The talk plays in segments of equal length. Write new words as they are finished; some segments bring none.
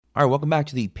All right, welcome back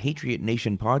to the Patriot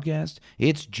Nation podcast.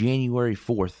 It's January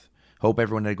 4th. Hope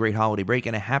everyone had a great holiday break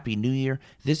and a happy new year.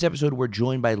 This episode, we're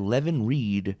joined by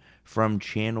Reid from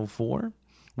Channel 4.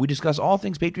 We discuss all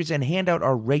things Patriots and hand out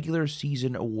our regular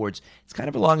season awards. It's kind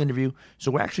of a long interview,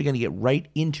 so we're actually going to get right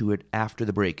into it after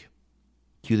the break.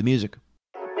 Cue the music.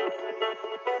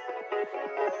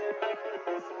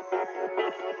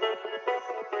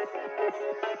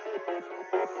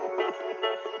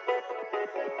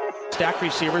 Stacked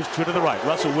receivers, two to the right.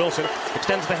 Russell Wilson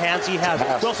extends the hands he has.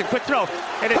 Wilson, quick throw.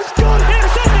 And it's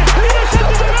intercepted!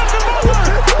 Intercepted by Malcolm Butler!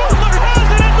 Butler has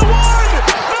it at the one!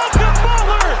 Malcolm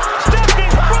Butler stepped in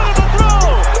front of the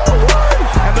throw!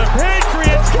 And the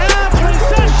Patriots have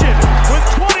possession with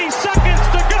 20 seconds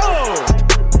to go!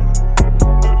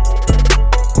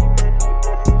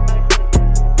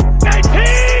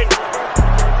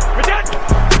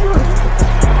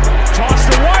 Toss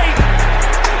to White.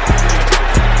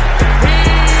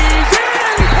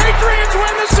 Patriots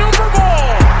win the Super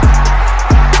Bowl!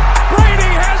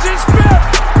 Brady has his fifth!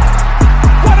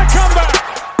 What a comeback!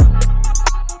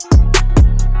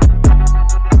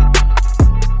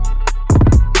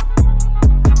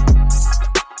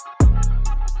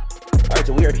 All right,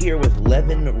 so we are here with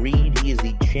Levan Reid. He is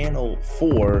the Channel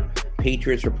 4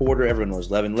 Patriots reporter. Everyone knows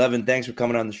Levan. Levan, thanks for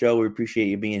coming on the show. We appreciate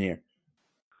you being here.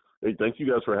 Hey, thank you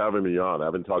guys for having me on. I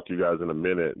haven't talked to you guys in a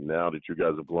minute. Now that you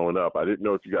guys are blowing up, I didn't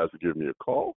know if you guys would give me a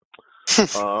call.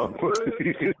 But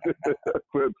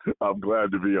I'm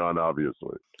glad to be on,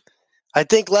 obviously. I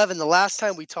think, Levan, the last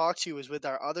time we talked to you was with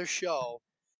our other show,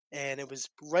 and it was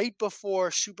right before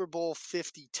Super Bowl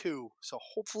 52. So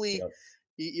hopefully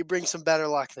you bring some better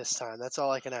luck this time. That's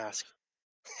all I can ask.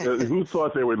 Who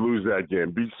thought they would lose that game?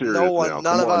 Be serious No one, now.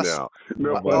 none Come of on us. now.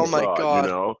 Nobody Oh, my thought, God.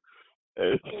 You know?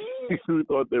 Who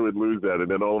thought they would lose that? And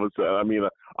then all of a sudden, I mean,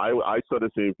 I saw the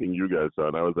same thing you guys saw,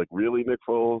 and I was like, really, Nick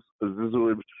Foles? Is this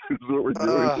what we're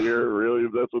doing here? Really?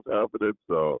 Is that what's happening?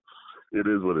 So it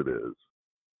is what it is.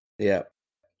 Yeah.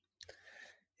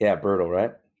 Yeah, brutal,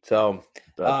 right? So,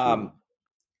 That's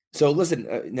so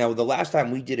listen, now the last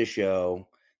time we did a show,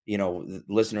 you know, the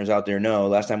listeners out there know,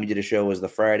 last time we did a show was the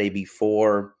Friday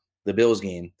before the Bills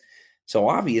game. So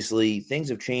obviously things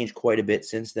have changed quite a bit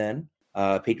since then.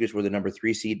 Patriots were the number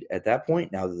 3 seed at that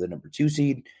point. Now they're the number 2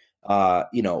 seed.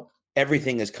 You know,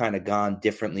 everything has kind of gone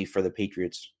differently for the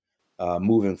Patriots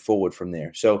moving forward from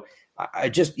there. So I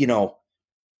just, you know,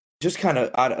 just kind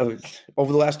of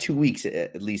over the last 2 weeks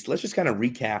at least, let's just kind of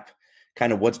recap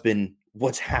kind of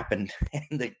what's happened.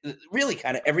 And really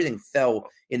kind of everything fell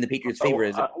in the Patriots' favor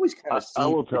as it always kind of seemed. I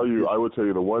will tell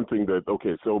you the one thing that,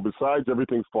 okay, so besides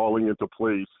everything falling into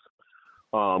place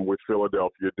with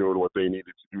Philadelphia doing what they needed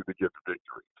to do to get the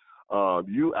victory,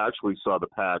 you actually saw the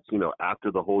Pats, you know,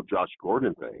 after the whole Josh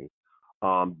Gordon thing,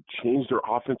 change their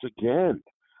offense again.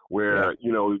 Where,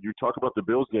 you know, you talk about the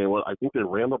Bills game, well, I think they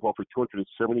ran the ball for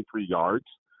 273 yards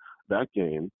that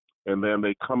game, and then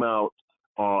they come out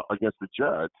against the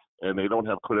Jets, and they don't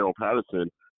have Cordell Patterson,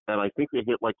 and I think they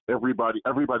hit like everybody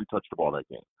touched the ball that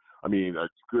game. I mean,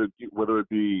 it's good, whether it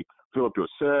be Philip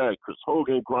Dorsett, Chris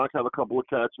Hogan, Gronk had a couple of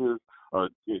catches,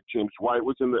 James White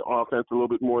was in the offense a little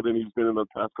bit more than he's been in the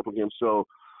past couple of games. So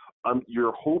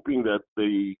you're hoping that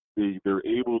they're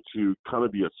able to kind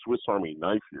of be a Swiss Army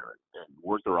knife here and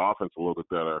work their offense a little bit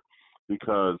better,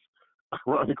 because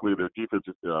ironically their defense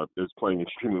is playing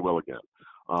extremely well again.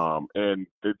 And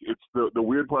it's the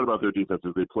weird part about their defense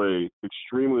is they play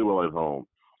extremely well at home,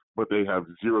 but they have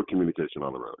zero communication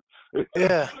on the road.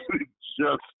 Yeah.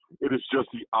 It is just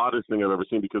the oddest thing I've ever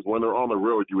seen, because when they're on the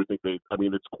road, you would think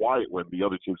it's quiet when the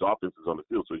other team's offense is on the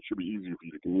field, so it should be easier for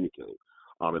you to communicate.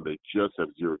 And they just have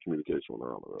zero communication when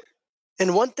they're on the road.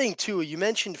 And one thing, too, you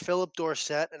mentioned Philip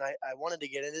Dorsett, and I wanted to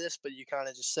get into this, but you kind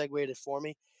of just segued it for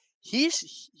me.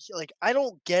 I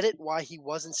don't get it why he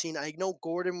wasn't seen. I know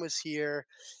Gordon was here,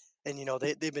 and, you know,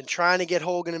 they've been trying to get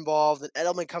Hogan involved, and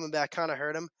Edelman coming back kind of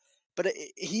hurt him. But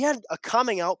he had a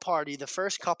coming out party the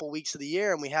first couple weeks of the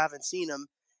year, and we haven't seen him.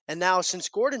 And now since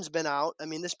Gordon's been out, I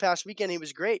mean, this past weekend he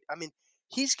was great. I mean,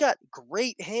 he's got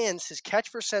great hands. His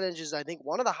catch percentage is, I think,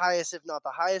 one of the highest, if not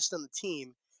the highest on the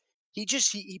team.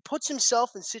 He puts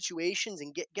himself in situations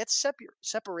and gets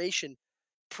separation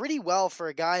pretty well for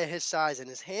a guy of his size, and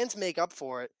his hands make up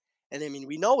for it. And I mean,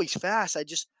 we know he's fast.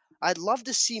 I'd love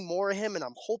to see more of him, and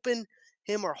I'm hoping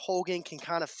him or Hogan can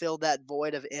kind of fill that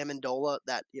void of Amendola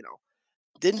that, you know,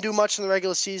 didn't do much in the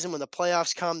regular season. When the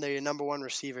playoffs come, they're your number one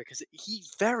receiver, because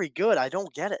he's very good. I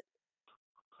don't get it.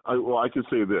 I can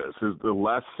say this: the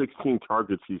last 16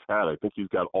 targets he's had, I think he's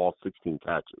got all 16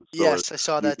 catches. So yes, I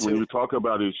saw that too. When you talk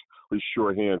about his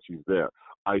sure hands, he's there.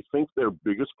 I think their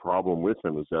biggest problem with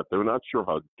him is that they're not sure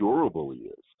how durable he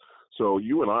is. So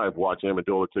you and I have watched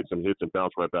Amendola take some hits and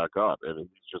bounce right back up, and he's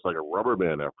just like a rubber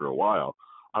band after a while.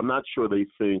 I'm not sure they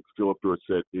think Philip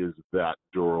Dorsett is that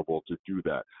durable to do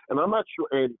that. And I'm not sure,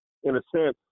 and in a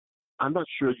sense, I'm not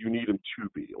sure you need him to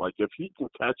be. Like, if he can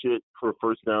catch it for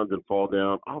first downs and fall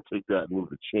down, I'll take that and move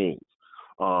the chains.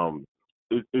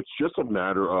 It's just a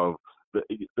matter of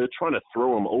they're trying to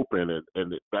throw him open,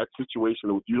 and that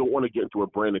situation, you don't want to get into a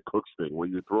Brandon Cooks thing where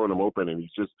you're throwing him open and he's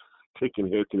just taking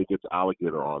hits and he gets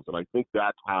alligator arms. And I think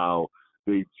that's how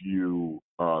they view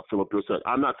Philip Dorsett.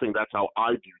 I'm not saying that's how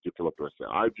I view Philip Dorsett.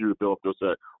 I view Philip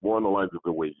Dorsett more on the lines of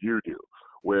the way you do,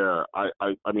 where I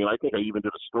think I even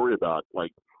did a story about,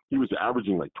 like, he was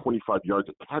averaging like 25 yards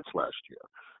a catch last year.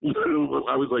 You know,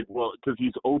 I was like, well, because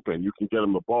he's open, you can get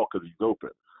him the ball because he's open.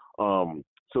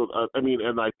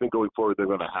 And I think going forward, they're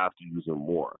going to have to use him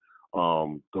more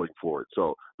going forward.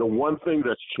 So the one thing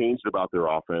that's changed about their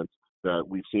offense that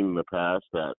we've seen in the past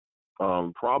that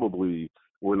probably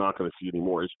we're not going to see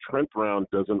anymore is Trent Brown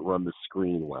doesn't run the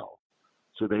screen well.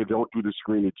 So they don't do the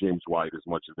screen at James White as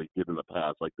much as they did in the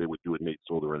past, like they would do at Nate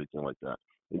Solder or anything like that.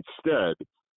 Instead,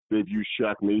 they've used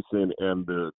Shaq Mason and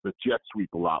the jet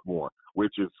sweep a lot more,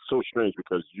 which is so strange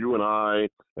because you and I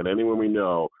and anyone we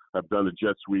know have done the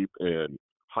jet sweep in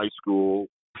high school,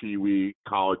 pee-wee,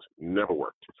 college, never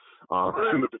worked.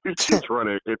 And the Patriots run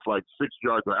it, it's like 6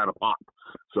 yards out of pop.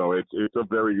 So it's a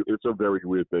very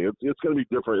weird thing. It's going to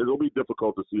be different. It'll be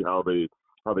difficult to see how they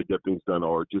get things done,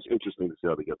 or just interesting to see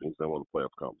how they get things done when the playoff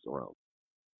comes around.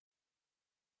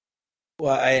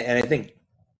 Well, I think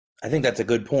that's a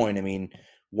good point. I mean,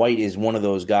 White is one of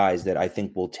those guys that I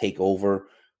think will take over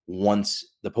once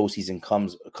the postseason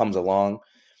comes along.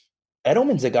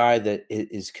 Edelman's a guy that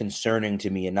is concerning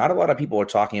to me, and not a lot of people are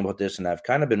talking about this, and I've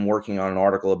kind of been working on an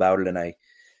article about it, and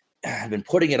I've been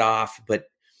putting it off, but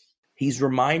he's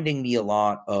reminding me a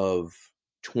lot of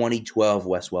 2012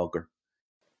 Wes Welker,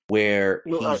 where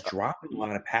he's dropping a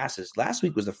lot of passes. Last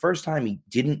week was the first time he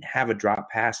didn't have a drop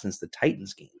pass since the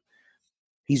Titans game.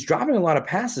 He's dropping a lot of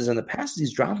passes, and the passes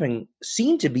he's dropping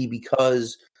seem to be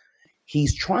because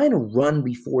he's trying to run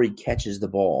before he catches the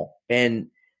ball. And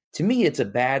to me, it's a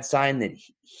bad sign that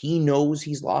he knows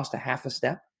he's lost a half a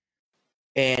step,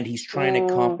 and he's trying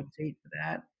to compensate for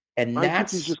that. And I think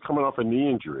he's just coming off a knee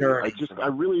injury. I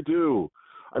really do.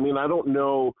 I mean, I don't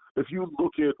know. If you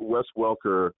look at Wes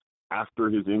Welker after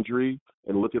his injury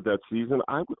and look at that season,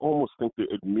 I would almost think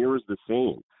that it mirrors the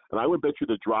same. And I would bet you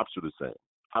the drops are the same.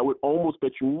 I would almost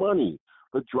bet you money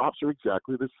the drops are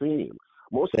exactly the same.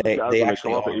 Most of the guys, when they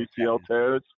come off the ACL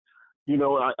tears, you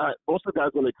know, most of the guys,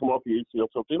 when they come off the ACL,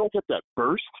 so if they don't get that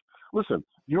burst, listen,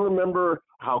 you remember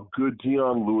how good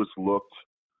Dion Lewis looked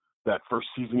that first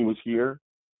season he was here?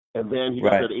 And then he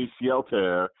got that ACL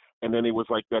tear, and then it was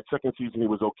like that second season he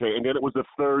was okay, and then it was the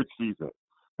third season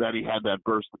that he had that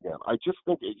burst again. I just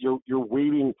think you're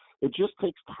waiting. It just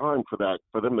takes time for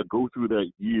them to go through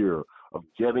that year of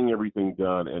getting everything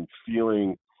done and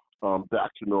feeling back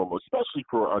to normal, especially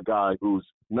for a guy who's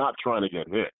not trying to get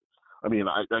hit. I mean,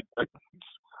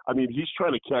 I mean, he's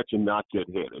trying to catch and not get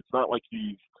hit. It's not like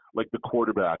he's like the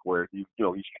quarterback where he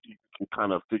can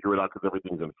kind of figure it out because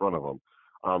everything's in front of him.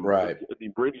 Right. I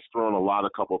mean, Brady's thrown a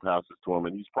couple passes to him,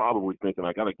 and he's probably thinking,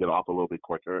 I got to get off a little bit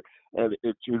quicker. And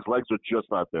his legs are just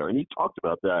not there. And he talked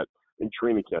about that in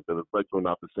training camp, that his legs are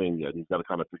not the same yet. He's got to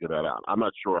kind of figure that out. I'm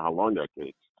not sure how long that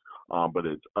takes.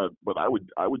 But I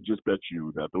would just bet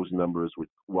you that those numbers with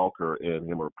Welker and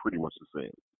him are pretty much the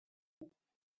same.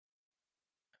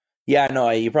 Yeah, no,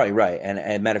 you're probably right.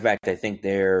 And matter of fact, I think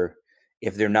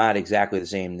if they're not exactly the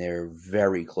same, they're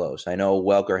very close. I know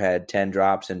Welker had 10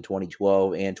 drops in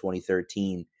 2012 and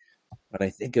 2013, but I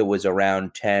think it was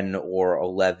around 10 or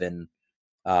 11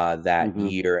 that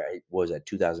year. It was at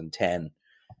 2010.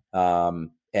 And,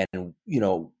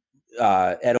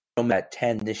 Edelman at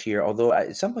 10 this year,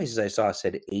 although some places I saw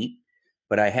said 8,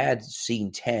 but I had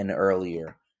seen 10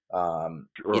 earlier. Sure.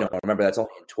 I remember that's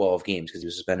only in 12 games because he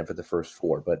was suspended for the first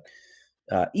 4, but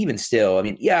even still, I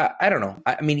mean, yeah, I don't know.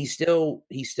 I mean, he's still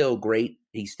great.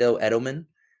 He's still Edelman.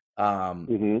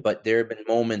 But there have been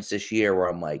moments this year where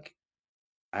I'm like,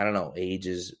 I don't know, age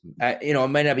is, it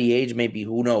might not be age, maybe,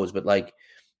 who knows, but like,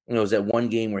 it was that one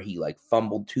game where he like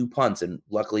fumbled 2 punts and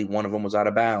luckily one of them was out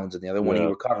of bounds and the other one he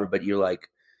recovered, but you're like,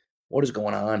 what is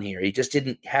going on here? He just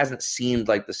hasn't seemed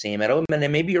like the same Edelman.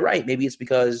 And maybe you're right. Maybe it's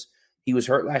because he was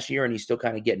hurt last year and he's still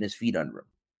kind of getting his feet under him.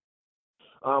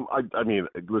 I mean,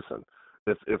 listen,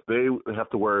 if they have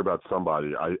to worry about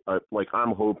somebody,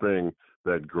 I'm hoping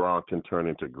that Gronk can turn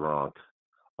into Gronk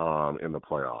in the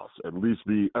playoffs. At least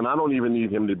and I don't even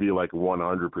need him to be like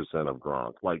 100% of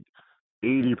Gronk. Like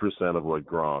 80% of what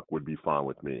Gronk would be fine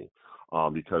with me.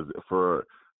 Because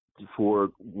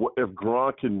if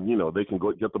Gronk can, they can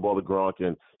go get the ball to Gronk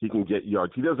and he can get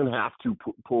yards. He doesn't have to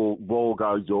roll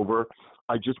guys over.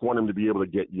 I just want him to be able to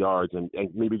get yards and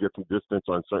maybe get some distance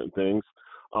on certain things.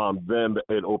 Then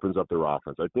it opens up their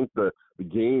offense. I think the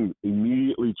game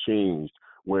immediately changed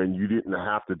when you didn't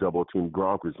have to double team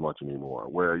Gronk as much anymore,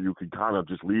 where you could kind of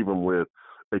just leave him with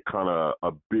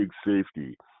a big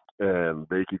safety and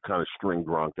they could kind of string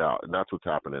Gronk out. And that's what's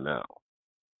happening now.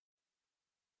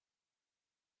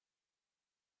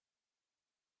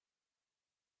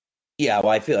 Yeah,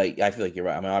 well, I feel like you're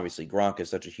right. I mean, obviously, Gronk is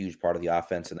such a huge part of the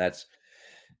offense, and that's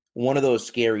one of those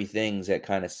scary things that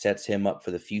kind of sets him up for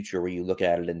the future, where you look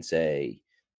at it and say,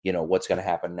 what's going to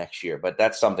happen next year. But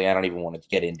that's something I don't even want to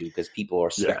get into because people are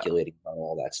speculating on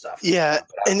all that stuff. Yeah,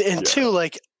 and too,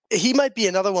 like, he might be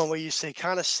another one where you say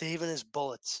kind of saving his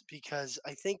bullets, because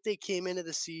I think they came into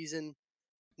the season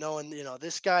knowing,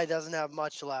 this guy doesn't have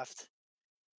much left.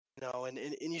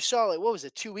 And you saw, like, what was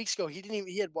it, 2 weeks ago?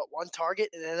 He had one target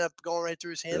and it ended up going right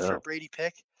through his hands for a Brady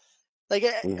pick. Like,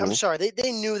 I'm sorry,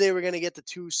 they knew they were going to get the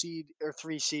 2 seed or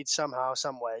 3 seed somehow,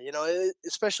 some way.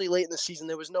 Especially late in the season,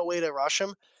 there was no way to rush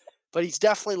him. But he's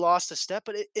definitely lost a step.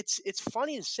 But it's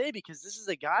funny to say, because this is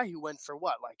a guy who went for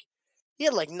he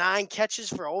had 9 catches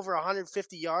for over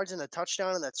 150 yards and a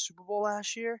touchdown in that Super Bowl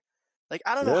last year. Like,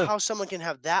 I don't know how someone can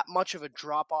have that much of a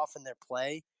drop off in their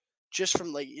play just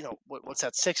from, what's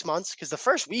that, 6 months? Because the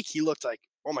first week he looked like,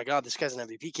 oh my God, this guy's an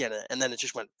MVP candidate, and then it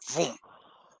just went boom.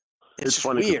 It's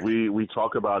funny because we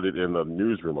talk about it in the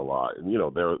newsroom a lot, and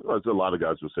there's a lot of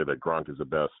guys who say that Gronk is the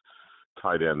best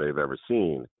tight end they've ever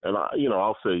seen, and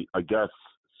I'll say I guess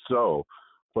so,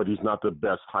 but he's not the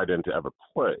best tight end to ever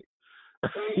play.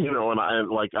 It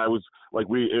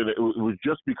was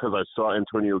just because I saw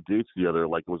Antonio Gates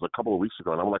it was a couple of weeks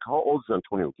ago, and I'm like, how old is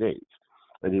Antonio Gates?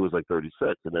 And he was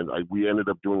 36. And then we ended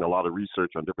up doing a lot of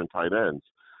research on different tight ends.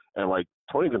 And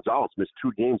Tony Gonzalez missed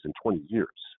 2 games in 20 years.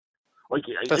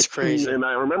 That's crazy. And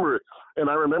I remember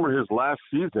his last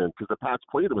season, because the Pats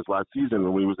played him his last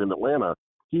season when he was in Atlanta.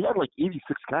 He had 86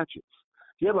 catches.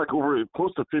 He had over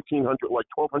close to 1,500,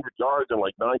 1,200 yards and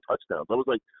 9 touchdowns. I was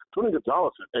like, Tony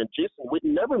Gonzalez and Jason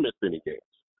Witten never missed any games.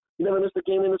 He never missed a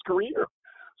game in his career.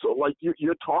 So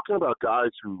you're talking about guys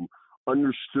who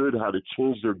understood how to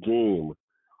change their game.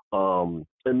 And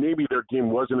maybe their game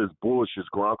wasn't as bullish as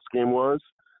Gronk's game was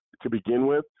to begin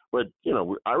with. But,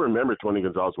 I remember Tony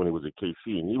Gonzalez when he was at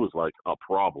KC, and he was a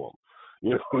problem.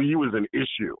 He was an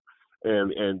issue.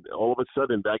 And all of a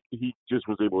sudden, that he just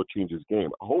was able to change his game.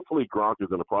 Hopefully, Gronk is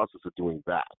in the process of doing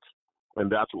that.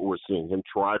 And that's what we're seeing, him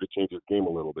try to change his game a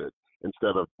little bit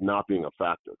instead of not being a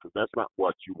factor, because that's not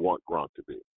what you want Gronk to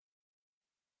be.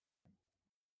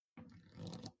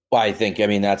 Well, I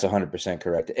mean, that's 100%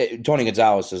 correct. Tony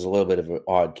Gonzalez is a little bit of an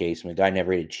odd case. I mean, the guy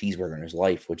never ate a cheeseburger in his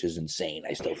life, which is insane,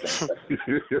 I still think.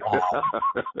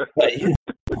 But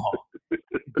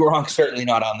Gronk's certainly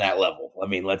not on that level. I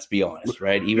mean, let's be honest,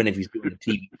 right? Even if he's doing a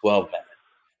TB12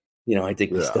 method, I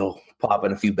think he's still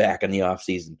popping a few back in the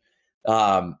offseason.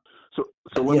 So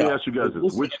let me ask you guys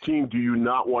this. Which team do you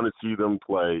not want to see them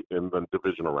play in the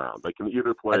divisional round? They can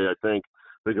either play, I think,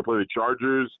 they can play the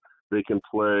Chargers, they can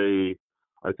play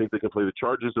the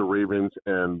Chargers, the Ravens,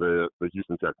 and the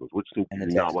Houston Texans. Which team do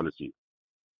you not want to see?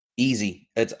 Easy.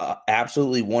 It's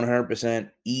absolutely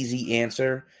 100% easy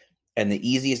answer. And the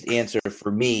easiest answer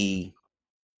for me,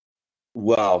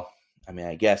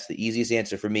 I guess the easiest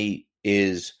answer for me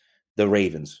is the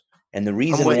Ravens. And the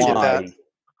reason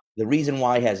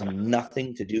why has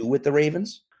nothing to do with the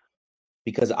Ravens,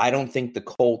 because I don't think the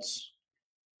Colts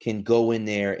can go in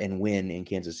there and win in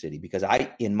Kansas City, because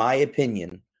in my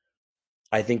opinion,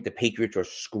 I think the Patriots are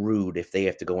screwed if they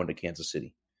have to go into Kansas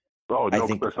City. Oh, no,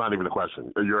 that's not even a question.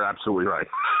 You're absolutely right.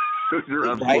 You're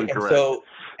absolutely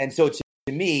correct. So to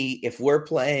me, if we're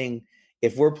playing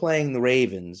the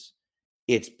Ravens,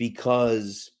 it's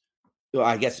because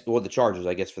the Chargers,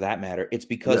 I guess, for that matter, it's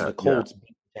because the Colts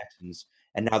beat the Texans,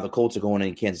 and now the Colts are going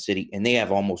into Kansas City, and they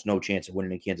have almost no chance of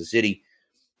winning in Kansas City.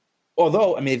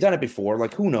 Although, I mean, they've done it before.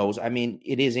 Who knows? I mean,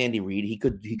 it is Andy Reid. He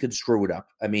could screw it up.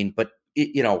 I mean, but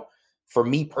for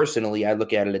me personally, I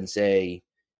look at it and say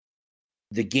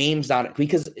the game's not,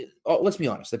 because let's be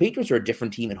honest, the Patriots are a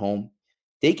different team at home.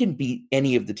 They can beat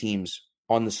any of the teams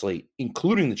on the slate,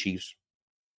 including the Chiefs,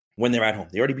 when they're at home.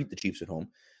 They already beat the Chiefs at home.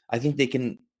 I think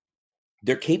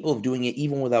they're capable of doing it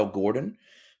even without Gordon.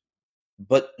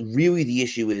 But really the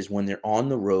issue is when they're on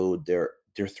the road, they're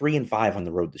 3-5 on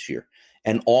the road this year.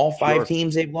 And all 5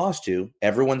 teams they've lost to,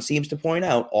 everyone seems to point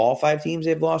out, all 5 teams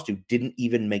they've lost to didn't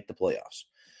even make the playoffs.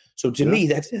 So to me,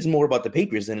 that says more about the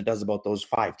Patriots than it does about those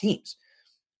 5 teams.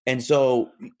 And so,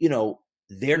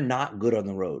 they're not good on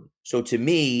the road. So to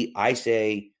me, I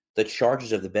say the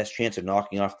Chargers have the best chance of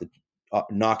knocking off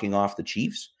the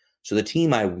Chiefs. So the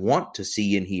team I want to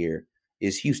see in here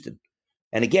is Houston.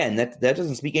 And again, that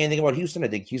doesn't speak anything about Houston. I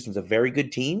think Houston's a very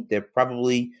good team. They're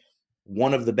probably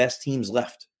one of the best teams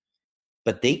left.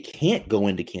 But they can't go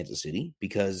into Kansas City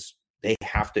because they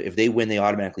have to. If they win, they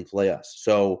automatically play us.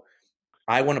 So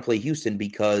I want to play Houston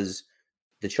because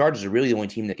the Chargers are really the only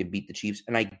team that can beat the Chiefs.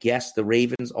 And I guess the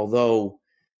Ravens, although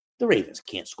the Ravens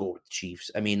can't score with the Chiefs.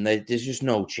 I mean, there's just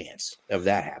no chance of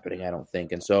that happening, I don't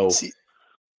think. And so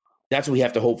that's what we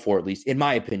have to hope for, at least in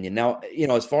my opinion. Now,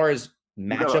 as far as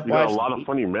matchup-wise, you got a lot of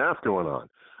funny math going on.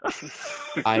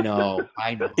 I know.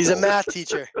 He's a math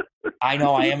teacher. I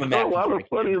know. I am a math teacher. A lot of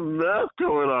funny math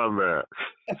going on there.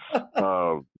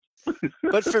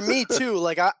 But for me too,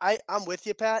 like I'm with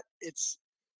you, Pat. It's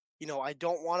I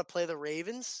don't want to play the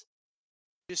Ravens.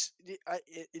 Just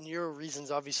in your reasons,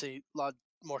 obviously a lot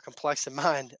more complex than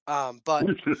mine. But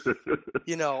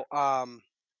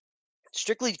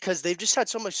strictly because they've just had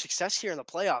so much success here in the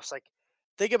playoffs. Like,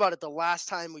 think about it. The last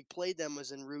time we played them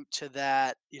was en route to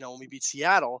that, when we beat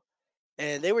Seattle,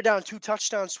 and they were down 2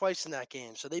 touchdowns twice in that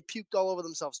game. So they puked all over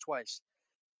themselves twice.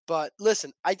 But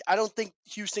listen, I don't think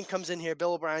Houston comes in here.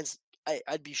 Bill O'Brien's,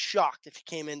 I'd be shocked if he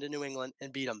came into New England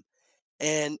and beat them.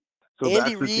 And so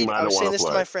Andy Reid, I was saying this to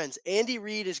my play. friends, Andy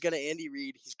Reid. He's going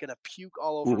to puke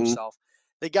all over himself.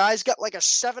 The guy's got like a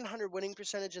 700 winning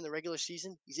percentage in the regular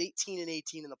season. He's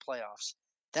 18-18 in the playoffs.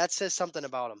 That says something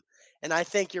about him. And I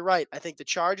think you're right. I think the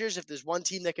Chargers, if there's one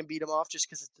team that can beat them off just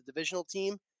because it's the divisional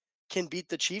team, can beat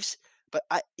the Chiefs. But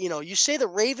you say the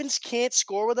Ravens can't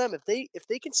score with them. If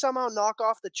they can somehow knock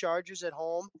off the Chargers at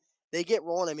home, they get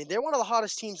rolling. I mean, they're one of the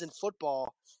hottest teams in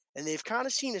football, and they've kind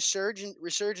of seen a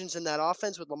resurgence in that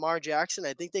offense with Lamar Jackson.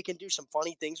 I think they can do some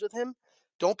funny things with him.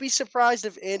 Don't be surprised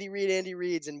if Andy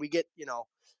Reid's, and we get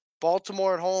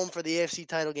Baltimore at home for the AFC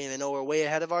title game. I know we're way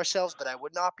ahead of ourselves, but I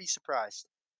would not be surprised.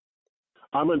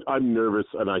 I'm nervous,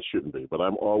 and I shouldn't be, but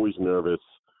I'm always nervous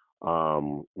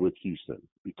with Houston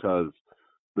because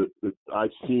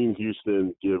I've seen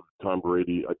Houston give Tom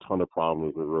Brady a ton of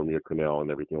problems with Romeo Crennel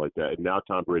and everything like that, and now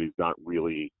Tom Brady's not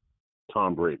really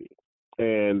Tom Brady.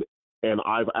 And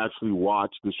I've actually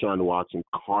watched Deshaun Watson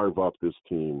carve up this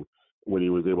team when he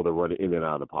was able to run in and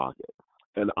out of the pocket.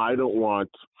 And I don't want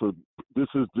this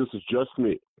is just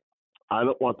me. I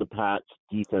don't want the Pats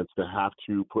defense to have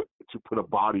to put a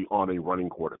body on a running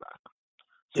quarterback.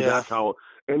 So that's how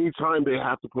anytime they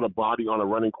have to put a body on a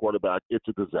running quarterback, it's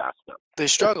a disaster. They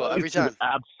struggle every time. It's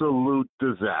an absolute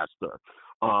disaster.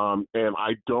 And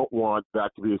I don't want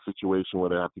that to be a situation where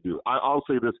they have to do it. I'll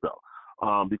say this though.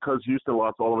 Because Houston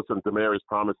lost, all of a sudden Demaryius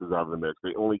Thomas is out of the mix.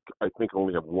 They only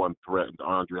have one threat,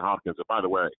 Andre Hopkins. And by the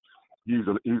way, he's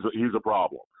a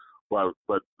problem. But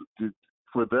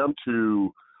for them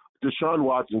to Deshaun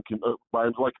Watson can I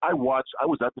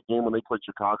was at the game when they played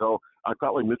Chicago. I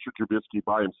felt like Mitchell Trubisky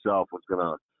by himself was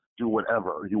gonna do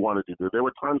whatever he wanted to do. There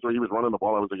were times where he was running the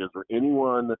ball. I was like, is there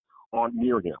anyone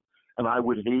near him? And I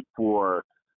would hate for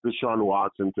Deshaun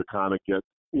Watson to kind of get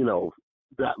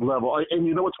that level. And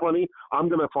you know what's funny? I'm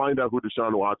gonna find out who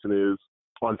Deshaun Watson is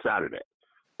on Saturday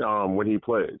when he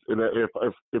plays. And if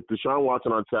Deshaun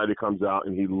Watson on Saturday comes out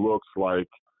and he looks like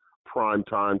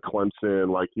primetime Clemson,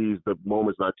 like the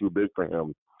moment's not too big for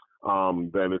him,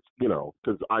 then it's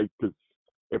because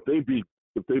if they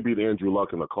beat Andrew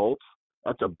Luck and the Colts,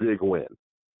 that's a big win.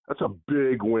 That's a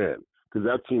big win because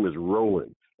that team is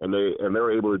rolling and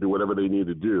they're able to do whatever they need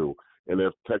to do. And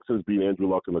if Texans beat Andrew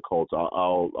Luck and the Colts,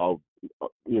 I'll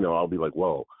be like,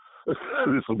 whoa, this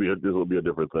will be a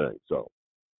different thing. So.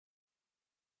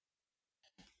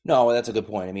 No, that's a good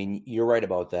point. I mean, you're right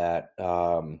about that.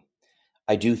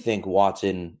 I do think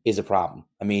Watson is a problem.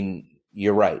 I mean,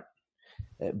 you're right.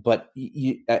 But,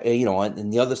 on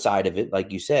the other side of it,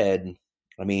 like you said,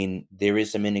 I mean, there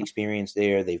is some inexperience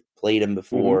there. They've played him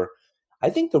before. Mm-hmm. I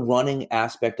think the running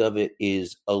aspect of it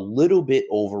is a little bit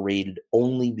overrated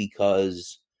only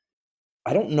because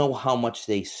I don't know how much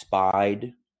they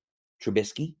spied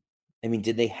Trubisky. I mean,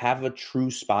 did they have a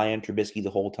true spy on Trubisky the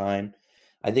whole time?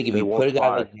 I think if you put a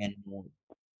guy like Daniel,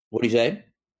 what do you say?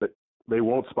 They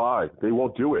won't spy. They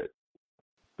won't do it.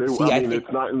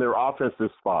 It's not in their offense to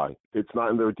spy. It's not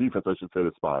in their defense, I should say,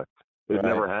 to spy. It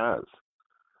never has.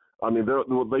 I mean,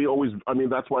 they always. I mean,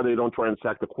 that's why they don't try and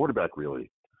sack the quarterback really,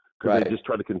 because they just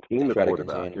try to contain the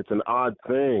quarterback. It's an odd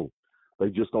thing. They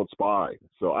just don't spy.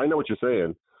 So I know what you're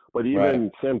saying, but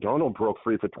even Sam Darnold broke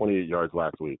free for 28 yards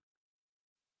last week.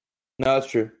 No, that's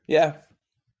true. Yeah.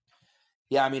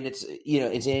 Yeah, I mean, it's an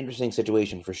interesting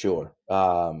situation for sure.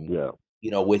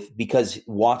 because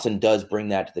Watson does bring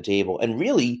that to the table. And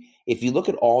really, if you look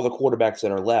at all the quarterbacks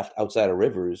that are left outside of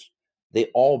Rivers, they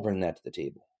all bring that to the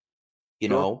table.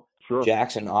 Sure.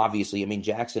 Jackson, obviously. I mean,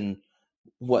 Jackson,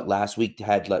 last week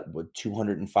had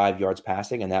 205 yards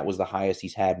passing, and that was the highest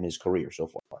he's had in his career so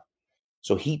far.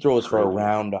 So he throws for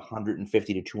around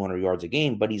 150 to 200 yards a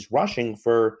game, but he's rushing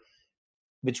for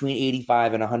between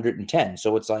 85 and 110.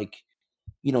 So it's like,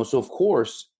 so of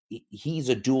course he's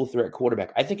a dual threat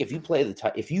quarterback. I think if you play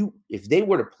if they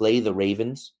were to play the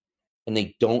Ravens and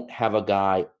they don't have a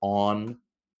guy on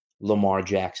Lamar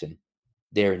Jackson,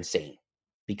 they're insane,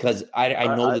 because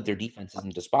I know that their defense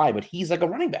isn't to spy, but he's like a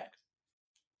running back.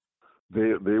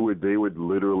 They would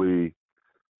literally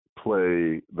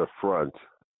play the front.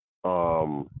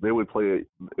 They would play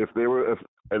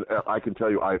and I can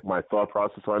tell you, my thought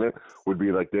process on it would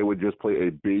be like they would just play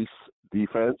a base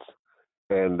defense,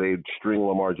 and they'd string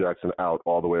Lamar Jackson out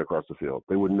all the way across the field.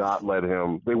 They would not let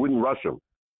him. They wouldn't rush him.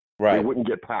 Right. They wouldn't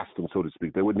get past him, so to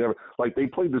speak. They would never, like, they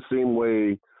played the same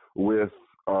way with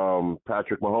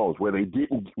Patrick Mahomes, where they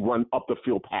didn't run up the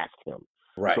field past him.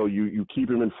 Right. So you keep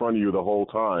him in front of you the whole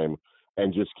time,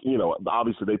 and just,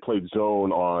 obviously they played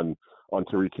zone on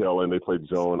Tyreek Hill, and they played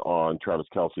zone on Travis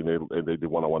Kelce, and they did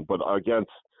one-on-one. But against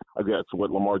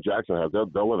what Lamar Jackson has,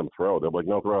 they'll let him throw. They'll be like,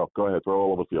 no, throw. Go ahead, throw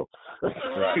all over the field.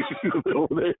 Right.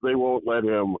 they won't let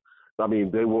him. I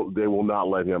mean, they will not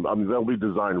let him. I mean, there'll be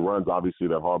designed runs, obviously,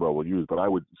 that Harbaugh will use, but I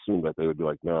would assume that they would be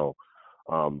like, no,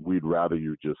 we'd rather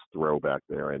you just throw back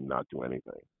there and not do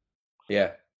anything.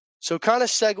 Yeah. So kind of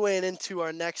segueing into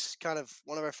our next kind of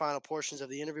one of our final portions of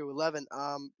the interview with Levan,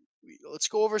 let's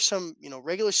go over some,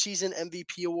 regular season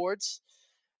MVP awards.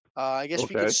 I guess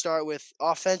we could start with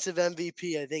offensive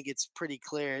MVP. I think it's pretty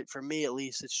clear, for me at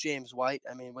least, it's James White.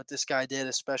 I mean, what this guy did,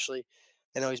 especially,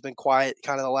 I know he's been quiet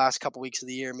kind of the last couple weeks of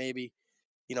the year, maybe,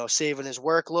 saving his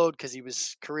workload because he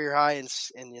was career high in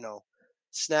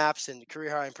snaps and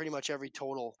career high in pretty much every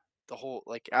total,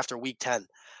 after week 10.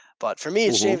 But for me,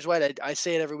 it's James White. I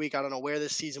say it every week. I don't know where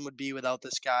this season would be without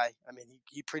this guy. I mean,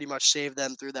 he pretty much saved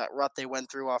them through that rut they went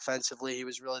through offensively. He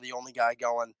was really the only guy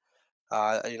going.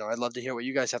 I'd love to hear what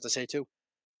you guys have to say too.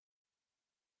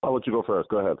 I'll let you go first.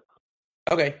 Go ahead.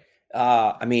 Okay.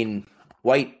 I mean,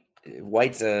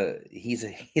 White's he's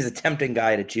a tempting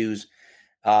guy to choose.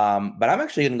 But I'm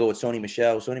actually going to go with Sony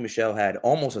Michel. Sony Michel had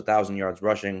almost 1,000 yards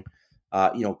rushing.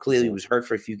 Clearly was hurt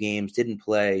for a few games, didn't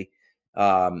play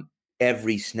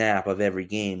every snap of every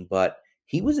game, but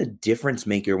he was a difference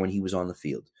maker when he was on the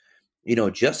field.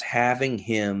 Just having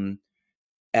him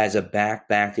as a back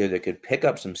there that could pick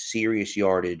up some serious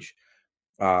yardage,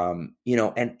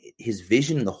 and his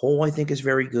vision in the hole, I think, is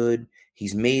very good.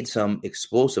 He's made some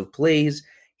explosive plays.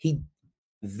 He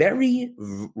very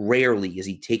rarely is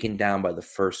he taken down by the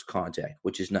first contact,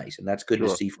 which is nice, and that's good to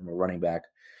see from a running back.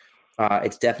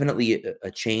 It's definitely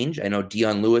a change. I know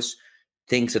Dion Lewis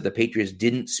thinks that the Patriots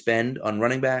didn't spend on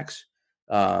running backs.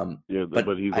 But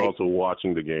he's also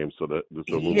watching the game, so that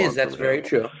he is. That's very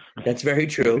true. That's very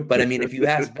true. But I mean, if you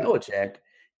ask Belichick,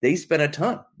 they spent a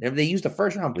ton. They used a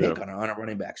first-round pick on a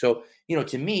running back. So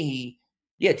to me,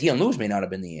 Dion Lewis may not have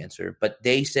been the answer, but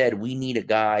they said we need a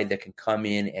guy that can come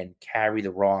in and carry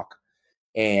the rock,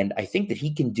 and I think that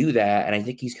he can do that. And I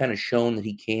think he's kind of shown that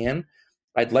he can.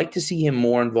 I'd like to see him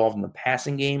more involved in the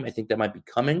passing game. I think that might be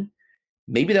coming.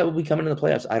 Maybe that will be coming in the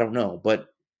playoffs. I don't know, but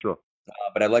sure.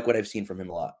 But I like what I've seen from him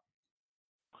a lot.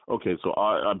 Okay, so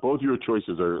both your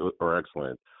choices are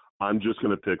excellent. I'm just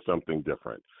going to pick something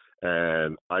different,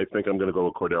 and I think I'm going to go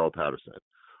with Cordero Patterson.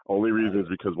 Only reason is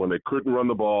because when they couldn't run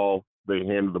the ball, they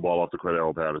handed the ball off to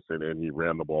Cordero Patterson, and he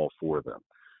ran the ball for them.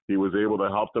 He was able to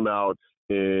help them out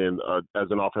as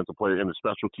an offensive player in the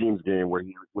special teams game where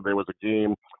there was a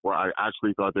game where I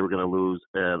actually thought they were going to lose,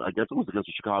 and I guess it was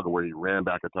against Chicago where he ran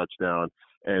back a touchdown,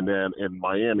 and then in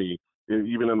Miami,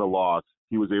 even in the loss,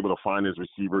 he was able to find his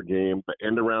receiver game. The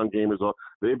end-around game is all.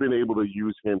 They've been able to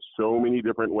use him so many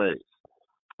different ways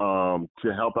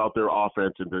to help out their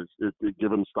offense and to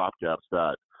give them stopgap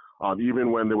stats.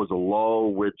 Even when there was a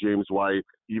lull with James White,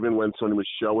 even when Sony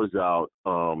Michel was out,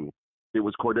 it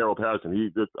was Cordero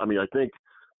Patterson. I think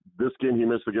this game he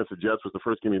missed against the Jets was the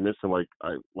first game he missed in like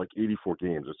 84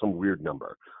 games or some weird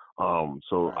number.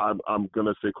 So I'm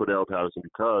gonna say Cordero Patterson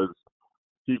because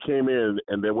he came in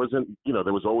and there wasn't,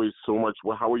 there was always so much.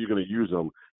 Well, how are you going to use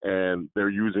him? And they're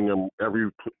using him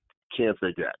every chance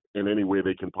they get in any way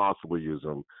they can possibly use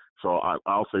him. So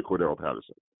I'll say Cordero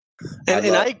Patterson.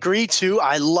 And I agree too.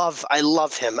 I love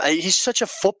him. He's such a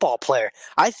football player.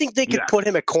 I think they could put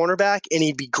him at cornerback and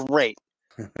he'd be great.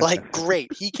 Like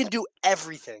great. He can do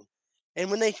everything.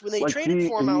 And when they traded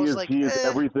for him, I was like, he is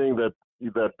everything that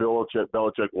that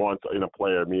Belichick wants in a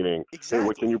player, meaning, Exactly.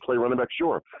 hey, can you play running back?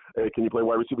 Sure. Hey, can you play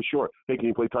wide receiver? Sure. Hey, can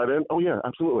you play tight end? Oh, yeah,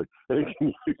 absolutely. Hey,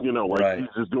 he's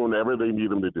just doing whatever they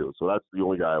need him to do. So that's the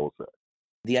only guy I will say.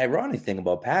 The ironic thing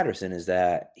about Patterson is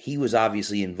that he was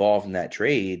obviously involved in that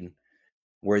trade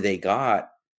where they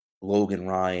got Logan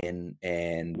Ryan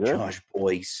and Josh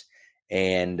Boyce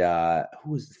and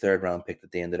who was the third round pick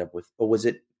that they ended up with? Or was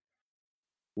it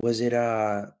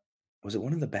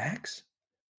one of the backs?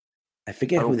 I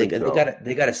forget who they got. So.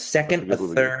 They got a second, a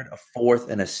third, a fourth,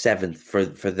 and a seventh for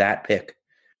that pick.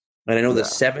 And I know the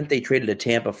seventh they traded to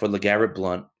Tampa for LeGarrette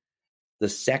Blount. The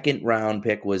second round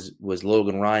pick was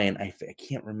Logan Ryan. I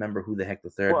can't remember who the heck the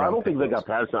third. Well, round I don't think they was. got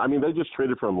Patterson. I mean, they just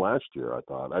traded for him last year. I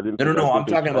thought. I didn't. No. I'm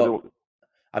talking about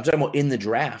in the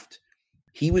draft.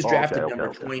 He was drafted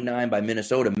number 29 by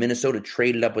Minnesota. Minnesota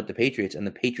traded up with the Patriots, and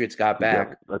the Patriots got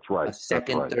back. That's right. A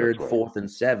second, third, fourth, and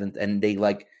seventh, and they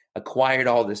acquired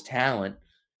all this talent.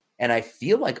 And I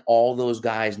feel like all those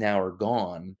guys now are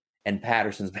gone, and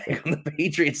Patterson's back on the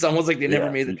Patriots. It's almost like they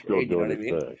never made the trade. You know what I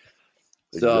mean?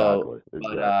 Exactly.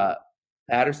 But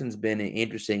Patterson's been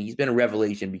interesting. He's been a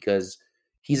revelation because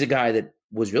he's a guy that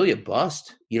was really a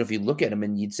bust. You know, if you look at him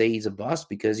and you'd say he's a bust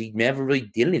because he never really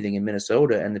did anything in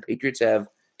Minnesota, and the Patriots have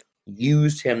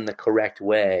used him the correct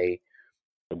way.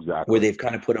 Exactly. Where they've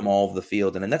kind of put him all over the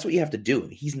field. And that's what you have to do.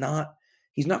 He's not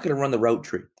going to run the route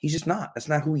tree. He's just not. That's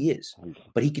not who he is.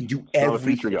 But he can do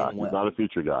everything well. He's not a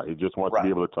feature guy. He just wants to be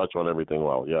able to touch on everything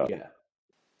well. Yeah.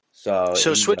 So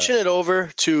switching it over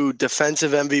to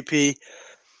defensive MVP,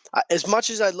 as much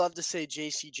as I'd love to say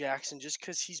J.C. Jackson, just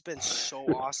because he's been so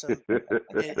awesome, and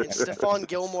Stephon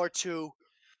Gilmore too,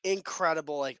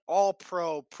 incredible, all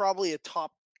pro, probably a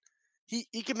top. He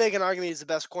could make an argument he's the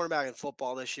best cornerback in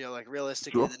football this year.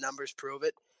 Realistically, the numbers prove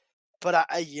it. But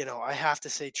I have to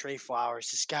say Trey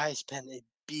Flowers. This guy's been a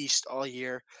beast all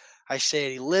year. I say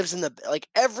it. He lives in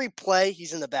every play.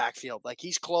 He's in the backfield.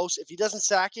 He's close. If he doesn't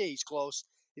sack you, he's close.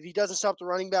 If he doesn't stop the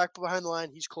running back behind the line,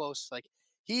 he's close.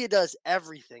 He does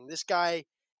everything. This guy,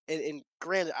 and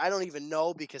granted, I don't even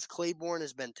know because Claiborne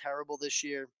has been terrible this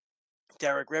year.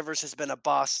 Derek Rivers has been a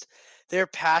bust. Their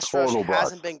pass rush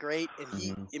hasn't been great,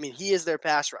 and he is their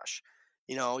pass rush.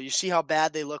 You see how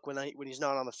bad they look when he's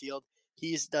not on the field.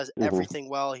 He does everything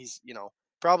well. He's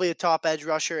probably a top edge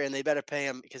rusher, and they better pay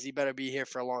him because he better be here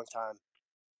for a long time.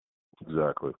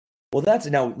 Exactly. Well, that's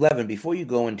now, Levan. Before you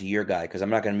go into your guy, because I'm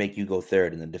not going to make you go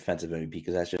third in the defensive MVP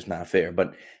because that's just not fair.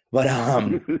 But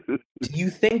do you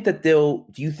think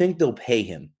they'll pay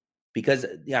him? Because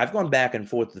I've gone back and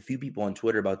forth with a few people on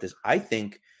Twitter about this. I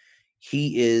think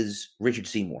he is Richard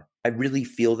Seymour. I really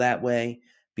feel that way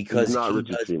because he's not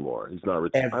Richard Seymour. He's not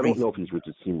Richard. I don't know if he's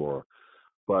Richard Seymour,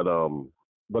 but I'm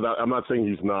not saying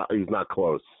he's not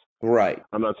close. Right.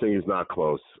 I'm not saying he's not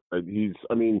close.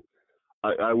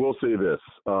 I will say this.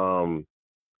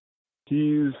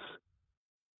 He's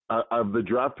of the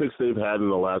draft picks they've had in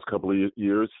the last couple of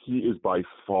years, he is by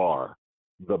far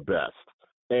the best.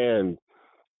 And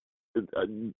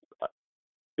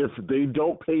if they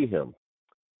don't pay him,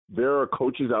 there are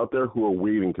coaches out there who are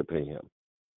waiting to pay him.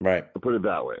 Right. To put it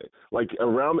that way.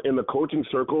 Around in the coaching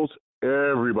circles,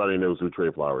 everybody knows who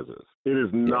Trey Flowers is. It is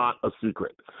not a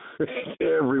secret.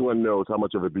 Everyone knows how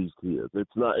much of a beast he is.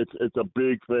 It's a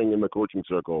big thing in the coaching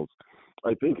circles.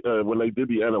 I think when they did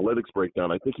the analytics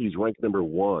breakdown, I think he's ranked number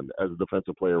 1 as a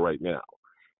defensive player right now,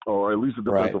 or at least a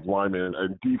defensive lineman.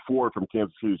 And D Ford from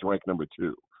Kansas City is ranked number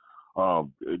 2.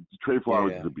 Trey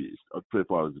Flowers is a beast. Trey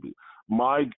Flowers is a beast.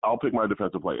 I'll pick my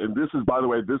defensive player, and this is, by the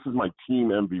way, my team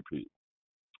MVP.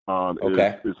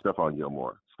 Is Stephon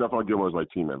Gilmore. Stephon Gilmore is my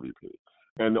team MVP.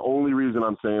 And the only reason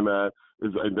I'm saying that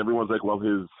is, and everyone's like, well,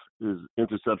 his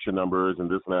interception numbers and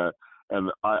this and that.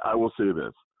 And I will say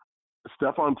this.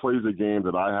 Stephon plays a game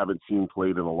that I haven't seen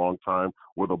played in a long time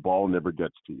where the ball never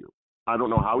gets to you. I don't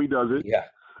know how he does it. Yeah.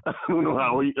 I don't know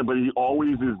how but he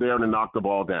always is there to knock the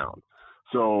ball down.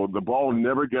 So the ball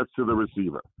never gets to the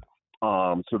receiver.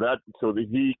 So that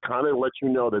he kind of lets you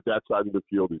know that side of the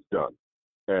field is done.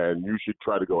 And you should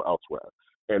try to go elsewhere.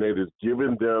 And it has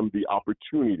given them the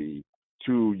opportunity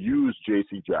to use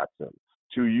J.C. Jackson,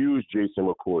 to use Jason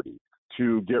McCourty,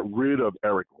 to get rid of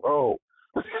Eric Rowe,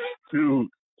 to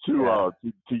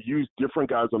use different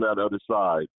guys on that other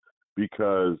side.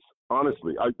 Because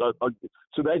honestly,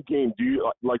 so that game,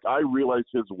 I realized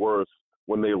his worth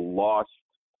when they lost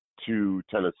to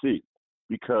Tennessee.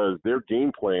 Because their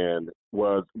game plan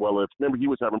was, remember he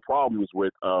was having problems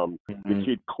with the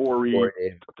kid Corey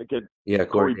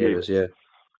Davis. Yeah.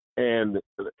 And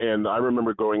I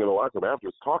remember going in the locker room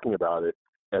afterwards talking about it,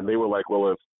 and they were like,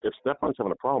 well, if Stephon's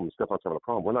having a problem,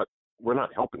 we're not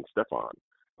helping Stephon.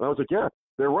 And I was like, yeah,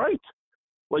 they're right.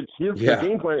 Like the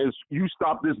game plan is you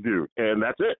stop this dude, and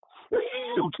that's it.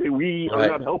 Okay, we are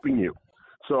not helping you.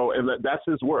 So, and that's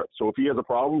his work. So if he has a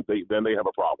problem, then they have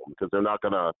a problem because they're not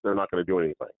gonna do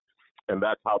anything. And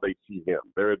that's how they see him.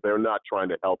 They're not trying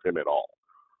to help him at all.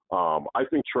 I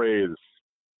think Trey is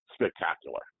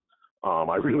spectacular.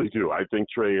 I really do. I think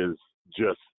Trey is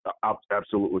just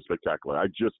absolutely spectacular. I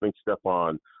just think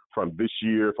Stephon from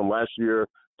last year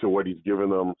to what he's given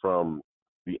them from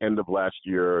the end of last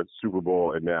year, Super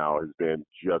Bowl, and now has been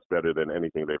just better than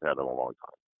anything they've had in a long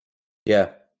time. Yeah,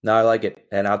 no, I like it.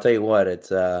 And I'll tell you what,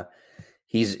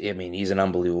 he's an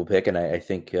unbelievable pick. And I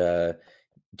think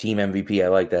team MVP, I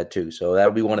like that too. So that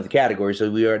would be one of the categories. So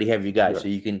we already have you guys. Yeah. So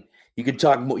you can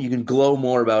talk more, you can glow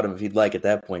more about him if you'd like at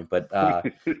that point. But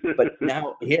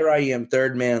now here I am,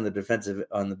 third man on the defensive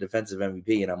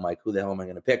MVP, and I'm like, who the hell am I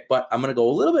going to pick? But I'm going to go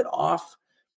a little bit off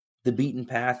the beaten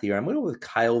path here. I'm going to go with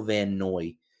Kyle Van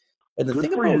Noy. And the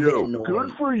thing about Van Noy,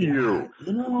 good for you.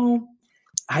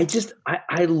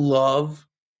 I love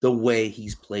the way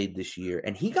he's played this year,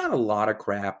 and he got a lot of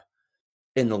crap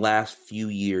in the last few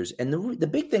years. And the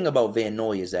big thing about Van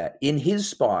Noy is that in his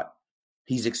spot,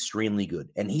 he's extremely good,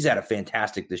 and he's had a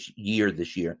fantastic this year,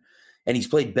 and he's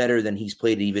played better than he's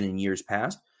played even in years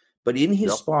past. But in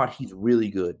his spot, he's really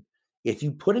good. If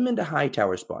you put him into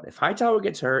Hightower's spot, if Hightower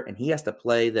gets hurt and he has to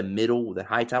play the middle that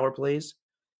Hightower plays,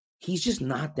 he's just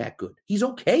not that good. He's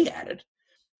okay at it,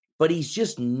 but he's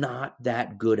just not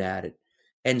that good at it.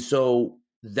 And so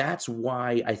that's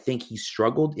why I think he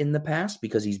struggled in the past,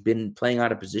 because he's been playing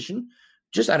out of position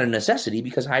just out of necessity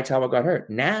because Hightower got hurt.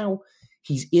 Now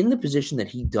he's in the position that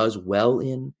he does well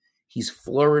in. He's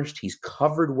flourished. He's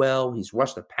covered well. He's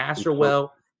rushed the passer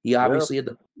well. He obviously had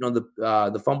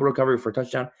the fumble recovery for a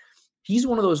touchdown. He's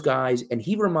one of those guys, and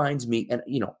he reminds me, and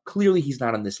clearly he's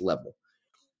not on this level,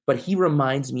 but he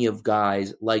reminds me of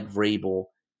guys like Vrabel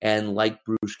and like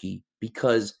Bruschi,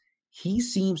 because he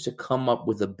seems to come up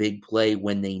with a big play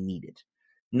when they need it.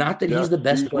 Not that he's the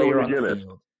best player on the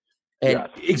field. And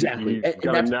exactly. He's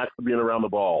got a knack for being around the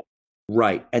ball.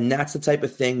 Right. And that's the type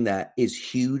of thing that is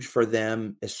huge for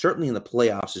them. Certainly in the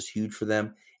playoffs is huge for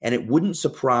them. And it wouldn't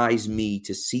surprise me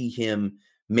to see him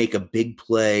make a big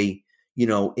play,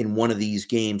 in one of these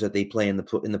games that they play in the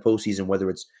postseason, whether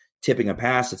it's tipping a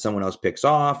pass that someone else picks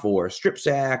off, or a strip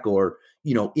sack, or,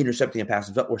 intercepting a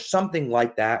pass, or something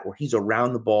like that, where he's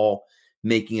around the ball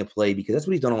making a play, because that's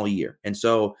what he's done all year. And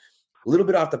so a little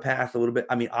bit off the path, a little bit.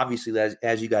 I mean, obviously,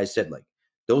 as you guys said, like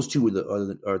those two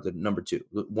are the number two,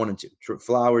 1 and 2,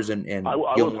 Flowers and I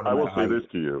will say this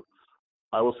to you.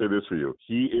 I will say this for you.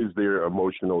 He is their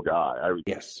emotional guy.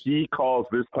 Yes. He calls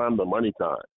this time the money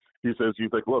time. He's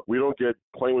like, look, we don't get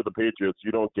playing with the Patriots.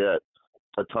 You don't get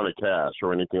a ton of cash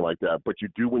or anything like that, but you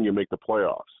do when you make the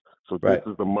playoffs. So this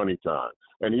is the money time.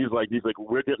 And he's like,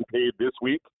 we're getting paid this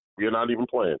week. We're not even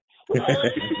playing. He's like,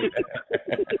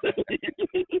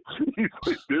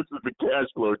 this is the cash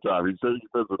flow time. He says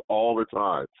it all the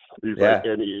time. He's like,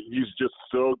 and he's just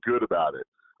so good about it,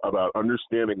 about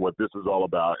understanding what this is all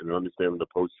about and understanding the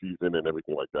postseason and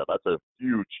everything like that. That's a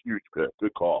huge, huge pick.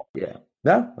 Good call. Yeah,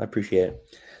 no, I appreciate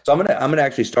it. So I'm gonna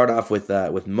actually start off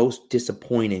with most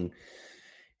disappointing,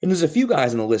 and there's a few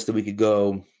guys on the list that we could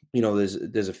go.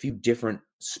 There's a few different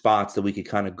spots that we could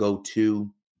kind of go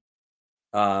to.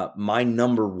 My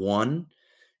number one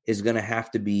is gonna have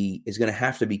to be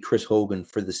Chris Hogan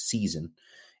for the season.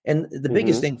 And the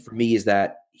biggest thing for me is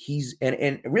that he's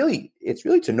and really it's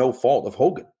really to no fault of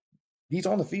Hogan. He's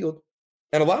on the field,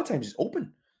 and a lot of times he's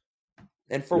open.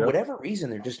 And for whatever reason,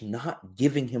 they're just not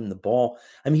giving him the ball.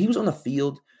 I mean, he was on the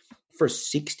field for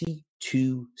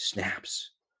 62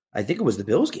 snaps. I think it was the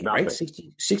Bills game, right?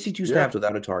 62 snaps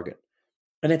without a target.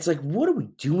 And it's like, what are we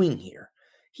doing here?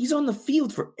 He's on the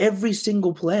field for every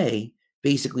single play,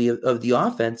 basically, of the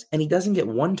offense, and he doesn't get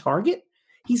one target.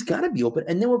 He's got to be open.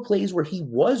 And there were plays where he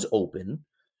was open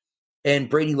and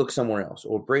Brady looked somewhere else,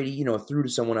 or Brady, threw to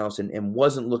someone else and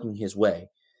wasn't looking his way.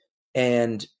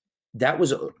 And that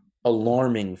was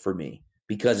alarming for me,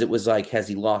 because it was like, has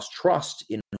he lost trust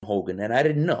in Hogan? And I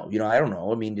didn't know. I don't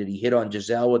know. I mean, did he hit on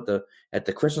Giselle at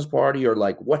the Christmas party, or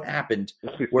like what happened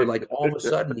where like all of a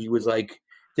sudden he was like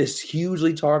this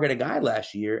hugely targeted guy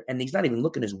last year and he's not even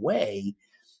looking his way?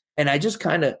 And I just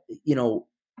kind of,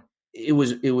 it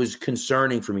was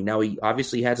concerning for me. Now, he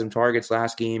obviously had some targets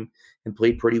last game and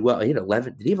played pretty well. He had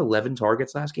 11. Did he have 11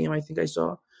 targets last game? I think I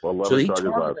saw. Well, 11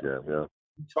 targets last game, yeah.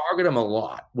 He targeted him a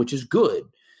lot, which is good.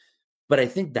 But I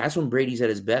think that's when Brady's at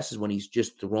his best, is when he's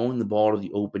just throwing the ball to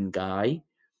the open guy.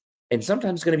 And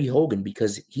sometimes it's going to be Hogan,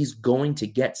 because he's going to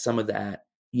get some of that,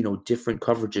 different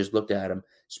coverages looked at him,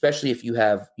 especially if you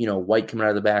have, White coming out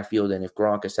of the backfield, and if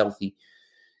Gronk is healthy.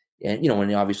 And,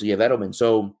 and obviously you have Edelman.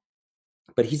 So,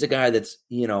 but he's a guy that's,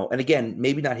 and again,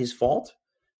 maybe not his fault,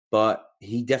 but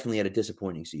he definitely had a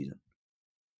disappointing season.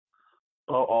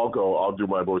 I'll go. I'll do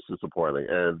my most disappointing.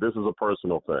 And this is a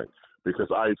personal thing because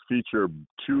I feature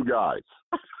two guys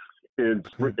in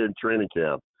training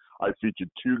camp. I featured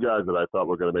two guys that I thought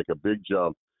were going to make a big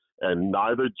jump, and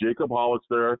neither Jacob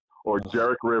Hollister or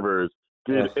Derek Rivers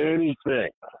did anything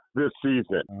this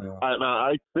season. And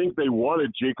I think they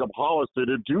wanted Jacob Hollister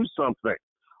to do something.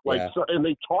 And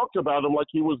they talked about him like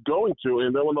he was going to,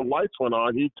 and then when the lights went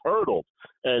on, he turtled.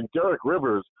 And Derek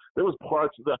Rivers, there was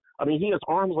parts of that. I mean, he has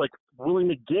arms like Willie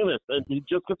McGinnis, and he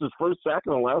just gets his first sack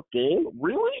in the last game?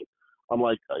 Really? I'm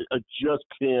like, I just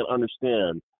can't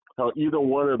understand how either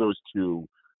one of those two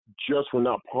just were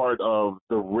not part of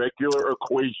the regular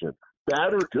equation.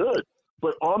 Bad or good,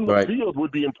 but on the field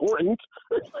would be important,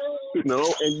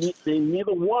 and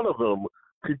neither one of them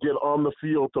could get on the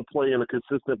field to play on a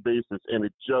consistent basis, and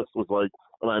it just was like,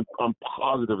 and I'm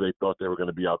positive they thought they were going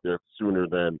to be out there sooner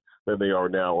than they are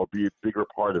now, or be a bigger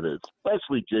part of it,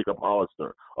 especially Jacob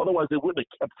Hollister. Otherwise, they wouldn't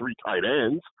have kept three tight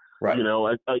ends. Right.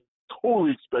 I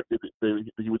totally expected that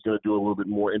he was going to do a little bit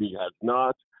more, and he has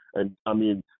not. And, I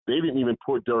mean, they didn't even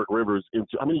put Derek Rivers into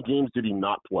 – how many games did he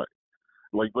not play?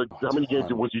 How many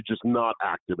games was he just not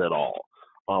active at all?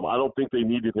 I don't think they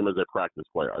needed him as a practice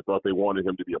player. I thought they wanted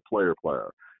him to be a player.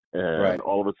 And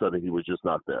all of a sudden he was just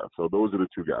not there. So those are the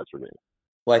two guys for me.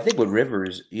 Well, I think with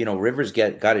Rivers, Rivers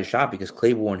got his shot because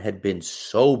Claiborne had been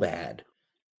so bad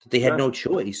that they had no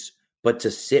choice but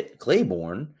to sit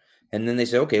Claiborne. And then they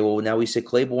said, okay, well, now we sit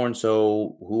Claiborne,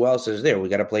 so who else is there? We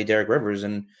got to play Derek Rivers.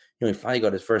 And he finally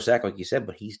got his first sack, like you said,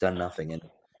 but he's done nothing. And,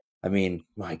 I mean,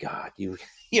 my God, you're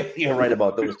right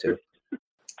about those two.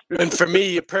 And for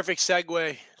me, a perfect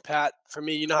segue, Pat. For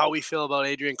me, you know how we feel about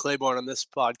Adrian Claiborne on this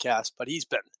podcast, but he's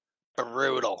been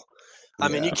brutal. I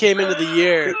mean, you came into the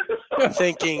year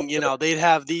thinking, they'd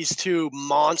have these two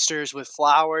monsters with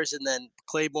Flowers and then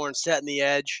Claiborne setting the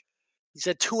edge. He's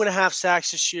had 2.5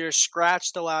 sacks this year,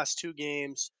 scratched the last 2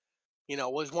 games,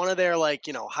 was one of their,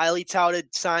 highly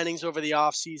touted signings over the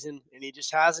offseason, and he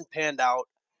just hasn't panned out.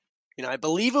 I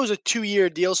believe it was a 2-year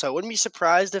deal, so I wouldn't be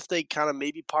surprised if they kind of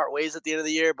maybe part ways at the end of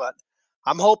the year, but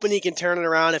I'm hoping he can turn it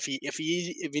around if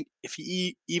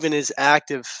he even is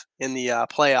active in the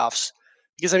playoffs.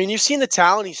 Because, I mean, you've seen the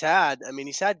talent he's had. I mean,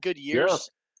 he's had good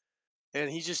years, and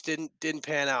he just didn't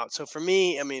pan out. So for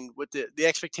me, I mean, with the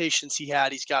expectations he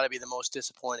had, he's got to be the most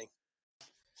disappointing.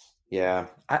 Yeah.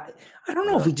 I don't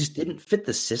know if he just didn't fit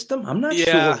the system. I'm not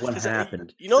sure what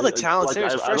happened. The talent's there.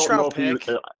 He's a first-round pick.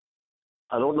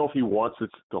 I don't know if he wants it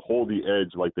to hold the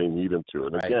edge like they need him to.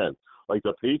 And again,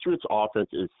 the Patriots' offense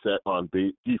is set on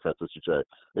defense, I should say.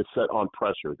 It's set on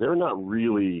pressure. They're not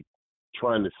really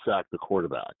trying to sack the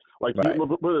quarterback. Put it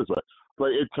this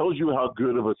way. It tells you how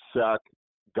good of a sack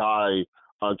guy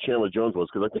Chandler Jones was,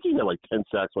 because I think he had 10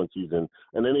 sacks one season,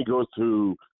 and then he goes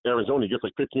to Arizona, he gets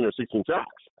 15 or 16 sacks.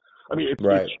 I mean,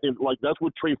 that's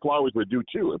what Trey Flowers would do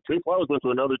too. If Trey Flowers went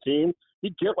to another team,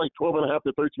 he'd get 12.5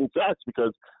 to 13 sacks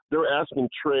because they're asking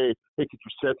Trey, hey, could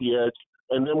you set the edge?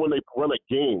 And then when they run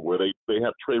a game where they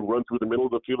have Trey run through the middle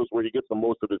of the field is where he gets the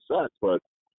most of his sacks. But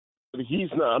he's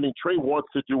not. I mean, Trey wants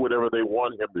to do whatever they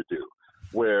want him to do.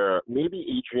 Where maybe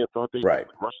Adrian thought they would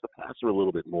rush the passer a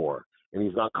little bit more, and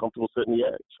he's not comfortable setting the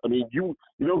edge. I mean, you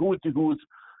know who was?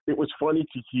 It was funny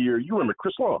to hear. You remember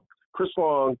Chris Long? Chris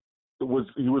Long.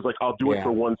 He was like, I'll do it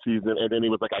for one season, and then he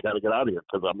was like, I got to get out of here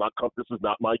because I'm not. This is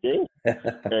not my game.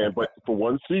 But for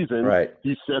one season,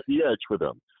 he set the edge for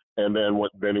them, and then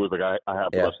he was like, I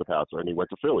have to rush the passer, and he went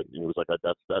to Philly, and he was like,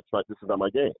 that's not. This is not my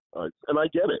game, and I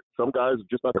get it. Some guys are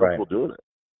just not comfortable doing it.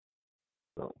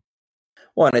 So.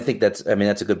 Well, and I think that's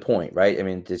a good point, right? I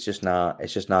mean, it's just not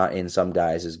in some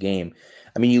guys' game.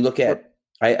 I mean, you look at,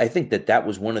 I think that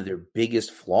was one of their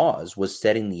biggest flaws was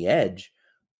setting the edge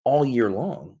all year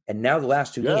long. And now the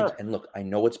last 2 games, and look, I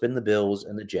know it's been the Bills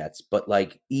and the Jets, but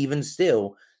even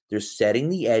still, they're setting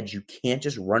the edge. You can't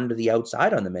just run to the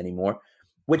outside on them anymore,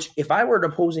 which if I were an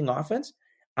opposing offense,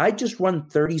 I'd just run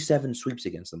 37 sweeps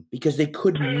against them because they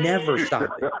could never stop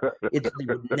it. They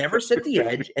would never set the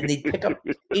edge, and they'd pick up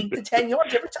 8 to 10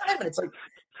 yards every time. And it's like,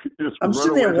 I'm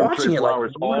sitting there watching it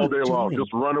all day long.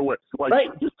 Just run away.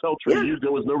 Just tell Trey,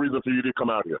 there was no reason for you to come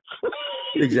out here.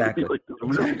 Exactly.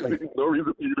 No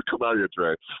reason for you to come out here,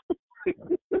 Trey.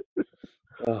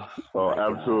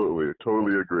 Absolutely.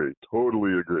 Totally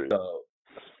agree.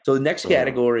 So the next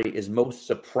category is most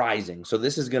surprising. So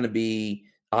this is going to be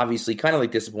obviously kind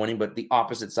of disappointing, but the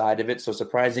opposite side of it. So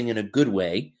surprising in a good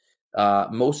way.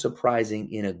 Most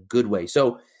surprising in a good way.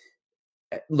 So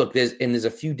look, there's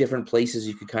a few different places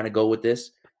you could kind of go with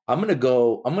this. I'm gonna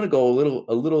go a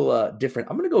little different.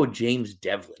 I'm gonna go with James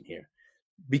Devlin here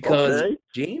because Okay.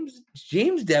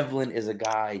 James Devlin is a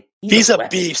guy. He's a weapon.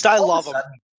 beast. I love him.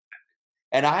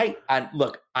 And I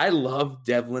look, I love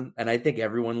Devlin, and I think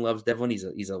everyone loves Devlin.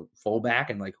 He's a fullback,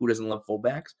 and like who doesn't love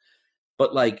fullbacks?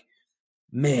 But like,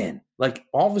 man, like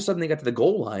all of a sudden they got to the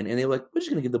goal line, and they're like, we're just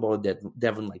gonna give the ball to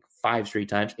Devlin like 5 straight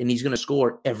times, and he's gonna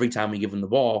score every time we give him the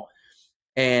ball.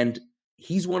 And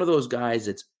he's one of those guys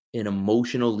that's an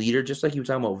emotional leader, just like you were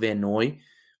talking about Van Noy.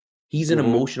 He's an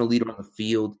emotional leader on the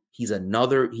field. He's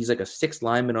like a sixth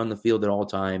lineman on the field at all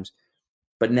times.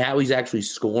 But now he's actually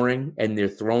scoring, and they're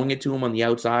throwing it to him on the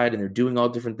outside, and they're doing all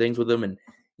different things with him. And,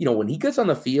 when he gets on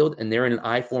the field and they're in an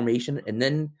I formation, and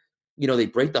then, they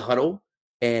break the huddle,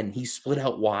 and he's split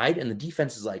out wide, and the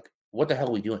defense is like, what the hell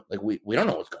are we doing? Like, we don't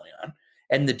know what's going on.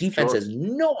 And the defense has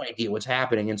no idea what's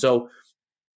happening. And so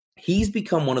he's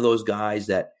become one of those guys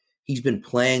that he's been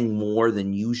playing more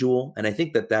than usual. And I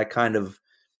think that kind of,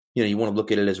 you want to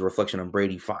look at it as a reflection on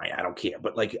Brady. Fine, I don't care.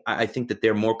 But, like, I think that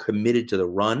they're more committed to the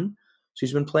run. So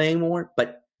he's been playing more,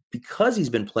 but because he's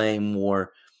been playing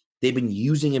more, they've been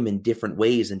using him in different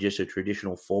ways than just a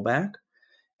traditional fullback.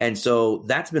 And so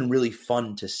that's been really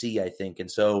fun to see, I think. And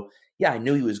so, yeah, I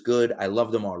knew he was good. I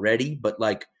loved him already, but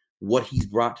like what he's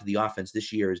brought to the offense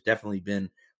this year has definitely been a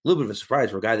little bit of a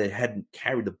surprise for a guy that hadn't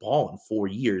carried the ball in 4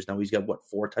 years. Now he's got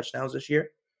 4 touchdowns this year?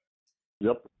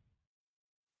 Yep.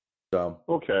 So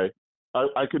okay.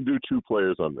 I could do 2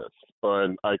 players on this,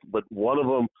 but one of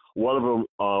them,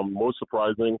 most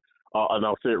surprising, and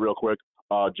I'll say it real quick.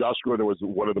 Josh Gordon was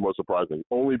one of the most surprising,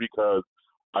 only because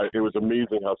it was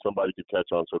amazing how somebody could catch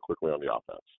on so quickly on the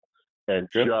offense and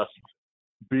just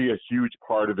be a huge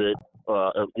part of it.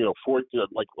 I forget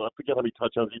how many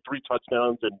touchdowns, 3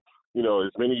 touchdowns, and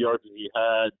as many yards as he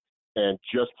had, and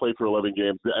just play for 11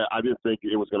 games. I didn't think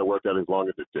it was going to work out as long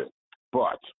as it did,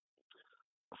 but.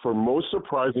 For most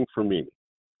surprising for me,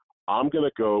 I'm going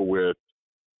to go with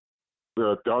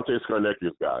the Dante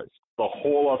Scarnecchia's guys, the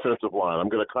whole offensive line. I'm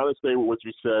going to kind of stay with what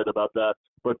you said about that.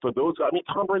 But for those guys,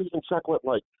 Tom Brady's been sacked,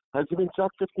 has he been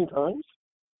sacked 15 times?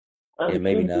 Yeah,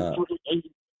 maybe not.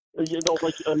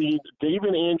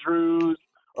 David Andrews.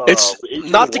 It's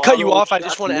not to cut you off. I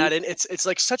just want to add in. It's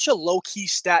like such a low key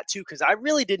stat too, because I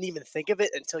really didn't even think of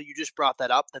it until you just brought that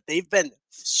up. That they've been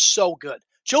so good.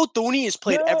 Joe Thuney has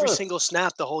played every single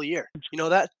snap the whole year. You know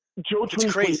that? Joe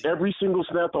Thuney played every single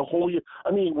snap the whole year.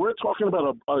 We're talking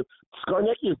about a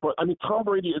Scarnecchia, but Tom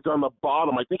Brady is on the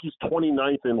bottom. I think he's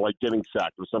 29th in getting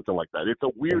sacked or something like that. It's a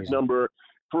weird number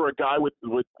for a guy with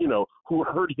who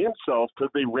hurt himself because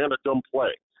they ran a dumb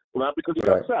play. Not because he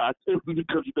got sacked, it was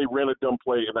because they ran a dumb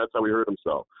play and that's how he hurt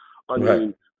himself. I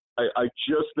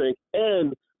just think,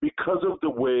 and because of the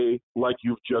way, like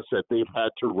you've just said, they've had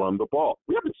to run the ball.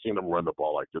 We haven't seen them run the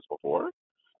ball like this before.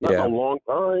 Not in a long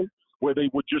time, where they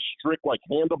would just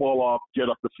hand the ball off, get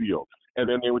up the field. And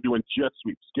then they were doing jet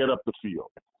sweeps, get up the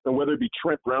field. And whether it be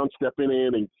Trent Brown stepping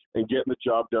in and getting the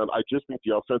job done, I just think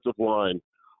the offensive line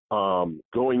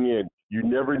going in, you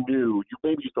never knew.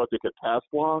 Maybe you thought they could pass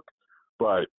block,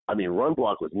 but, run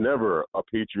block was never a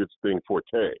Patriots thing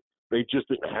forte. They just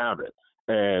didn't have it.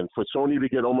 And for Sony to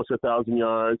get almost 1,000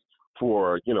 yards,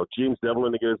 for, James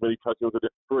Devlin to get as many touchdowns,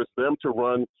 for them to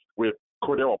run with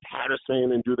Cordell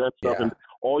Patterson and do that stuff. Yeah. And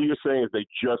all you're saying is they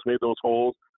just made those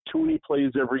holes. Tooney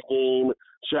plays every game.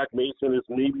 Shaq Mason is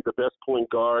maybe the best point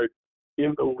guard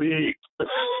in the league.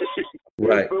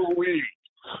 Right. In the league.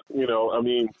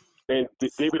 And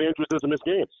David Andrews doesn't miss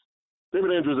games.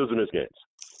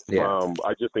 Yeah.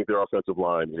 I just think their offensive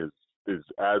line is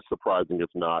as surprising, if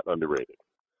not underrated.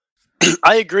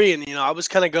 I agree. And, I was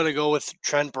kind of going to go with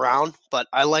Trent Brown, but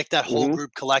I like that whole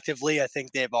group collectively. I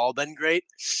think they've all been great.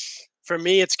 For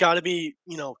me, it's got to be,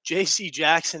 J.C.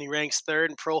 Jackson. He ranks 3rd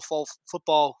in Pro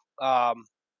Football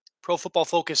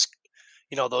Focus,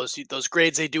 those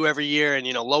grades they do every year, and,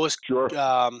 lowest,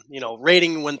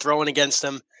 rating when throwing against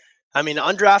them.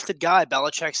 Undrafted guy.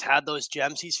 Belichick's had those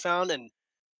gems he's found, and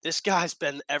this guy's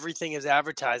been everything as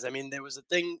advertised. There was a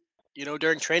thing,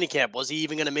 during training camp, was he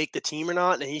even going to make the team or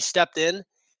not? And he stepped in.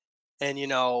 And,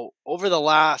 over the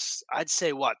last, I'd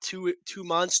say,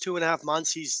 2.5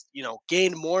 months, he's,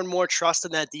 gained more and more trust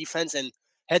in that defense. And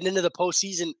heading into the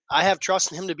postseason, I have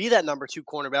trust in him to be that number 2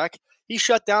 cornerback. He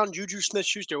shut down Juju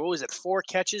Smith-Schuster. 4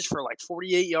 catches for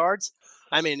 48 yards?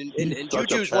 And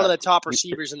Juju's one of the top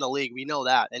receivers in the league. We know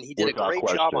that. And he did a great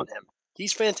job on him.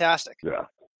 He's fantastic. Yeah.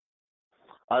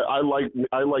 I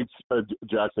like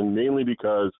Jackson mainly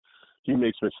because he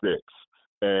makes mistakes.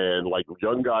 And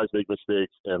young guys make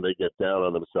mistakes and they get down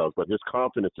on themselves, but his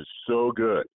confidence is so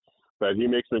good that he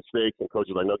makes mistakes and coach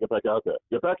is like, no, get back out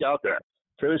there.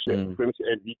 Finish it.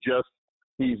 And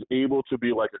he's able to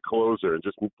be like a closer and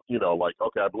just, like,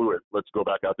 okay, I blew it. Let's go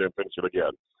back out there and finish it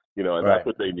again. And that's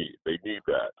what they need. They need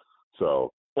that.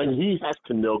 So, and he has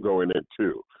to know going in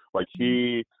too. Like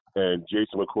he and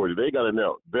Jason McCourty, they got to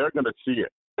know. They're going to see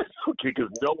it. Okay, because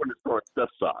no one is throwing step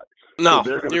side. No, so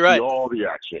they're going you're to right. see all the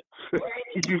action.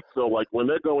 So, like, when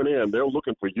they're going in, they're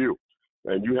looking for you.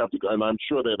 And you have to, and I'm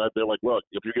sure they're like, look,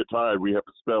 if you get tired, we have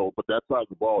to spell. But that side of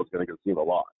the ball is going to get seen a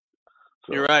lot.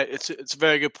 So. You're right. It's a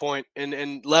very good point.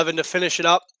 And Levan, to finish it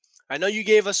up, I know you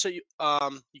gave us you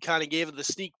kind of gave the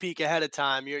sneak peek ahead of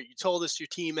time. You told us your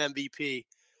team MVP.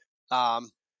 I'll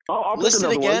list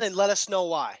it again one. and let us know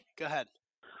why. Go ahead.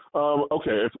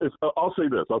 Okay, I'll say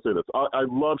this. I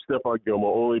love Stephon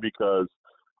Gilmore only because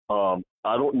I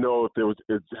don't know if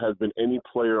it has been any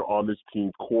player on this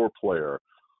team, core player,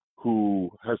 who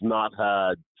has not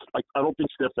had. I don't think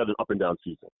Steph's had an up and down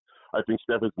season. I think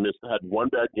Steph has had one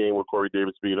bad game where Corey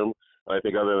Davis beat him. And I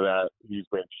think other than that, he's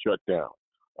been shut down.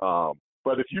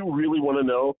 But if you really want to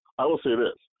know, I will say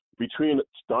this. Between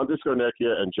Dante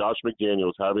Scarnecchia and Josh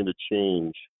McDaniels having to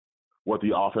change what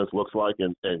the offense looks like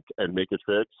and make it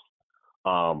fix,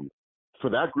 for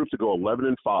that group to go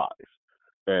 11-5,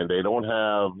 and they don't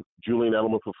have Julian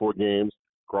Edelman for 4 games,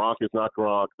 Gronk is not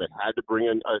Gronk. They had to bring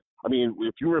in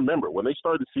if you remember, when they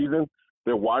started the season,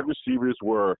 their wide receivers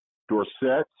were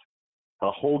Dorsett,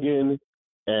 Hogan,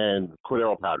 and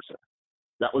Cordero Patterson.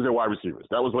 That was their wide receivers.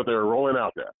 That was what they were rolling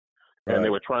out there. Right. And they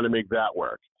were trying to make that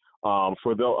work.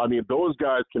 Those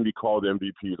guys can be called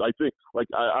MVPs. I think,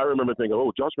 I remember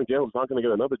thinking, Josh McDaniels not going to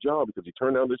get another job because he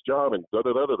turned down this job and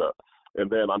da-da-da-da-da. And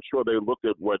then I'm sure they looked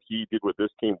at what he did with this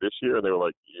team this year, and they were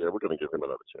like, yeah, we're going to give him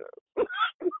another chance.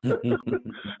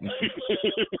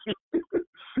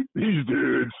 These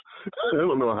dudes, I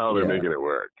don't know how they're making it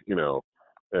work,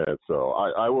 And so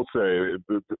I will say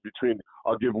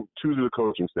I'll give 2 to the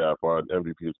coaching staff on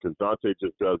MVPs because Dante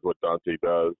just does what Dante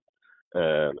does.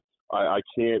 And I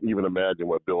can't even imagine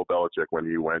what Bill Belichick, when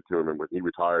he went to him and when he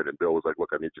retired and Bill was like, look,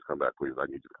 I need you to come back, please. I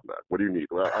need you to come back. What do you need?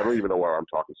 Well, I don't even know why I'm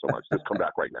talking so much. Just come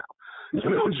back right now.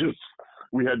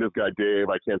 We had this guy, Dave.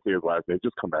 I can't say his last name.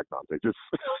 Just come back, Dante.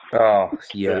 Oh,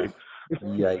 yeah.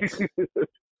 Yikes.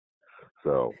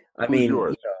 So, I mean,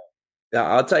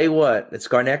 I'll tell you what,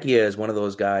 Scarnecchia is one of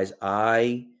those guys.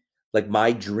 My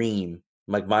dream,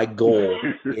 my goal.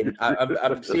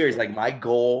 I'm serious. Like, my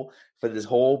goal for this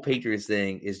whole Patriots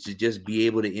thing is to just be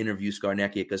able to interview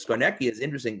Scarnecchia, because Scarnecchia is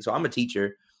interesting. So I'm a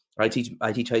teacher. I teach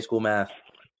high school math,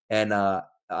 and I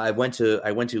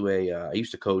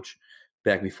used to coach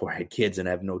back before I had kids, and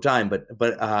I have no time. But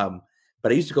I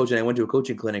used to coach, and I went to a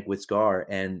coaching clinic with Scar,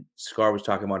 and Scar was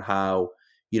talking about how,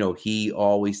 he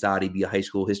always thought he'd be a high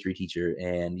school history teacher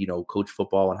and, coach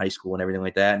football in high school and everything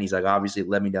like that. And he's like, obviously it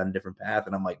led me down a different path.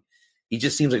 And I'm like, he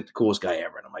just seems like the coolest guy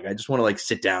ever. And I'm like, I just want to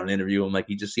sit down and interview him. Like,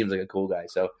 he just seems like a cool guy.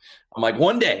 So I'm like,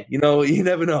 one day, you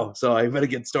never know. So I better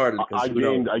get started. I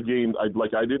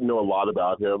didn't know a lot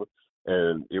about him,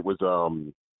 and it was,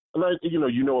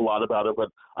 you know a lot about him, but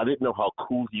I didn't know how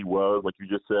cool he was, like you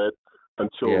just said,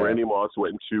 until Randy Moss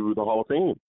went into the Hall of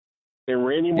Fame. And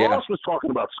Randy Moss was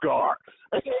talking about Scar.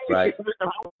 Right. And I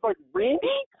was like, Randy?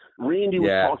 Randy was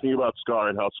talking about Scar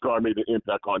and how Scar made an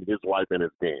impact on his life and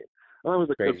his game. And I was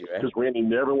like, because Randy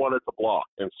never wanted to block,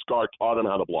 and Scar taught him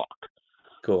how to block.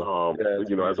 Cool.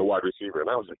 As a wide receiver. And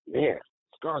I was like, man,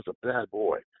 Scar's a bad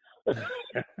boy. Scar's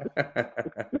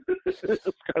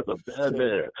a bad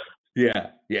man. Yeah. Oh,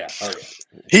 yeah.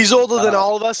 He's older than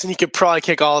all of us, and he could probably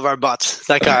kick all of our butts.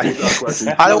 That guy.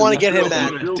 I don't want to get him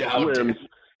mad.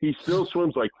 He still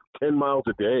swims like 10 miles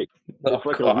a day. It's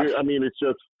like a weird. I mean, he's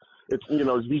just there's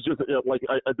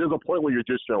a point where you're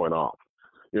just showing off.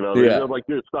 They're like,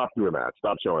 dude, stop doing that.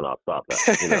 Stop showing off. Stop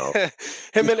that.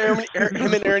 him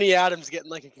and Ernie Adams getting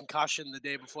like a concussion the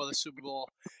day before the Super Bowl.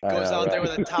 Goes out there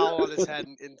with a towel on his head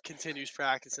and continues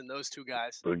practicing. Those two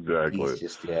guys.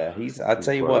 Exactly. I'll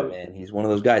tell you what, man. He's one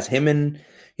of those guys. Him and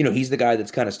he's the guy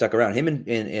that's kind of stuck around. Him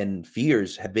and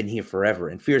Fears have been here forever,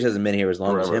 and Fears hasn't been here as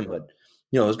long as him, but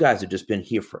those guys have just been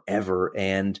here forever,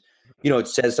 and it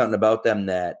says something about them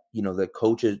that the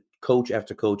coach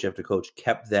after coach after coach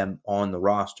kept them on the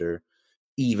roster,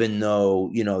 even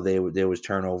though there was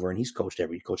turnover, and he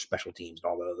coached special teams and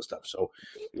all that other stuff. So,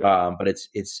 but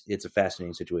it's a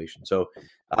fascinating situation. So,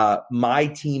 my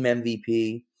team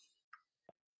MVP,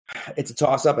 it's a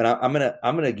toss up, and I'm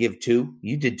gonna give 2.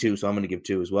 You did 2, so I'm gonna give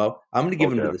 2 as well. I'm gonna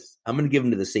give him to this. I'm gonna give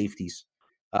him to the safeties,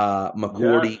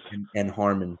 McCourty and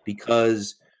Harmon,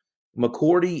 because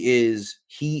McCourty is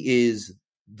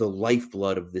the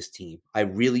lifeblood of this team. I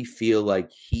really feel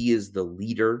like he is the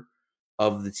leader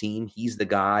of the team. He's the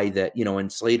guy that,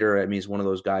 and Slater, I mean, is one of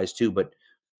those guys too, but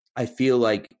I feel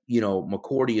like,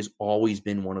 McCourty has always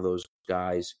been one of those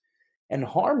guys. And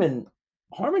Harmon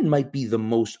might be the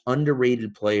most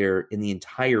underrated player in the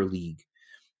entire league.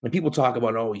 When people talk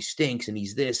about, oh, he stinks and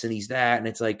he's this and he's that, and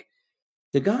it's like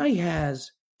the guy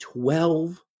has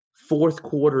 12 fourth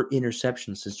quarter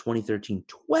interceptions since 2013.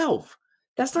 12.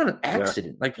 That's not an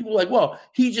accident. Like people are like, well,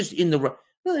 he's just in the no,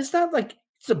 it's not like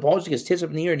it's the ball just gets tipped up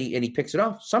in the air and he picks it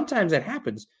off. Sometimes that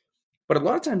happens, but a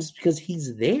lot of times it's because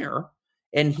he's there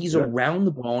and he's around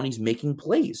the ball and he's making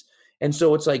plays. And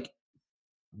so it's like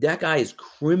that guy is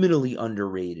criminally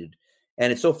underrated.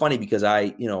 And it's so funny because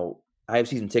I have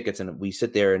season tickets and we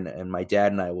sit there and my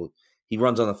dad and he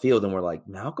runs on the field and we're like,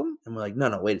 Malcolm? And we're like,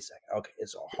 no, wait a second. Okay,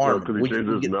 it's Harmon. We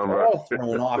get all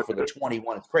thrown off for the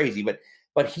 21. It's crazy.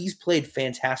 But he's played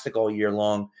fantastic all year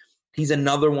long. He's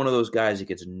another one of those guys that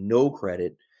gets no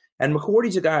credit. And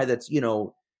McCourty's a guy that's,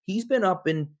 he's been up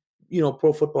in,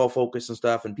 Pro Football Focus and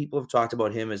stuff, and people have talked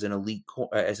about him as an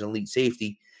elite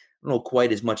safety. I don't know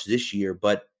quite as much this year,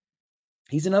 but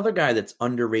he's another guy that's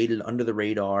underrated, under the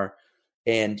radar.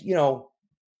 And, you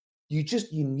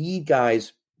need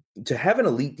guys to have an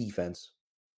elite defense.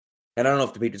 And I don't know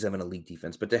if the Patriots have an elite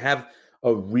defense, but to have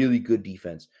a really good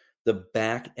defense, the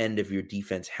back end of your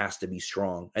defense has to be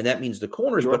strong. And that means the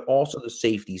corners, but also the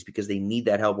safeties, because they need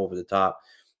that help over the top.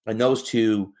 And those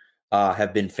two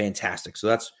have been fantastic. So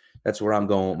that's where I'm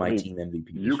going with my team MVP.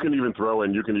 You can even throw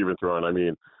in. I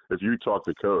mean, if you talk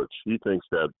to Coach, he thinks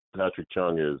that Patrick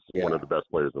Chung is one of the best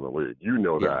players in the league. You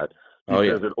know that. He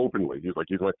says it openly. He's like,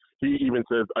 he even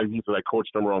says, he said, I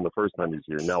coached him wrong the first time he's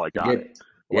here. Now I got it.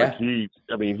 Like he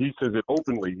says it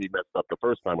openly. He messed up the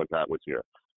first time when Pat was here.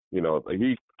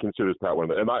 He considers Pat one of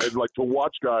them. And I like to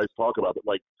watch guys talk about it.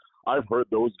 Like, I've heard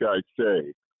those guys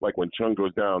say, like, when Chung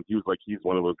goes down, he was like, he's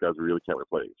one of those guys we really can't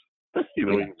replace. We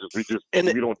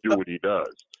don't do what he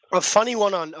does. A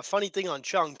funny thing on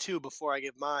Chung too, before I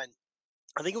give mine.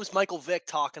 I think it was Michael Vick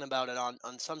talking about it on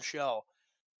some show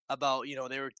about,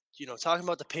 they were, talking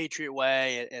about the Patriot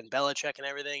way and Belichick and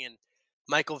everything. And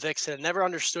Michael Vick said, I never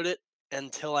understood it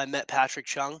until I met Patrick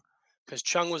Chung, because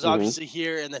Chung was obviously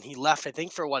here and then he left, I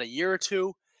think, for a year or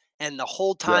two. And the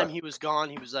whole time he was gone,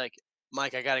 he was like,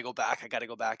 Mike, I got to go back.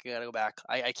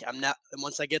 I'm not. And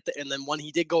once I get there, and then when he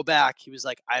did go back, he was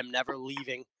like, I'm never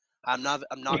leaving. I'm not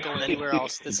going anywhere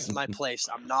else. This is my place.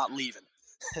 I'm not leaving.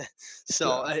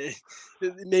 So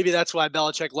maybe that's why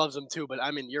Belichick loves him too. But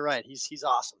I mean, you're right. He's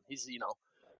awesome. He's,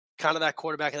 kind of that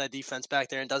quarterback of that defense back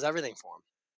there and does everything for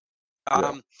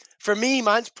him. For me,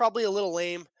 mine's probably a little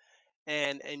lame.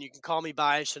 And you can call me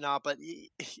biased or not, but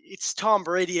it's Tom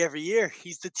Brady every year.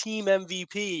 He's the team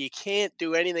MVP. You can't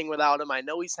do anything without him. I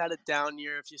know he's had a down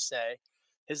year, if you say.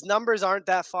 His numbers aren't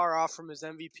that far off from his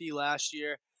MVP last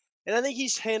year. And I think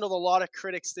he's handled a lot of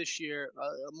critics this year,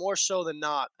 more so than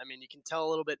not. I mean, you can tell a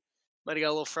little bit, might have got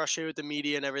a little frustrated with the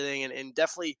media and everything. And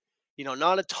definitely,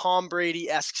 not a Tom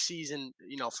Brady-esque season,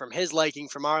 from his liking,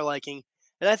 from our liking.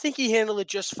 And I think he handled it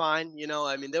just fine.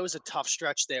 I mean, there was a tough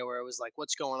stretch there where it was like,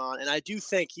 what's going on? And I do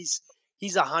think he's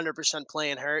 100%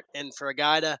 playing hurt. And for a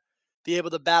guy to be able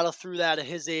to battle through that at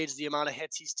his age, the amount of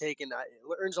hits he's taken,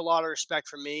 earns a lot of respect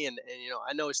from me. And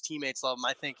I know his teammates love him.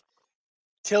 I think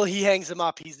till he hangs him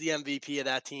up, he's the MVP of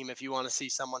that team. If you want to see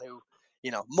someone who,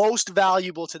 most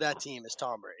valuable to that team is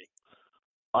Tom Brady.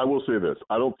 I will say this.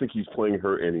 I don't think he's playing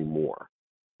hurt anymore.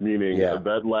 Meaning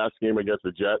that last game against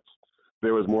the Jets,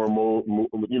 there was more,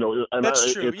 and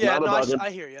that's true. It's not about him.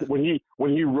 I hear you.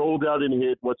 When he rolled out and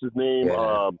hit, what's his name?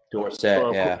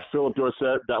 Dorsett. Philip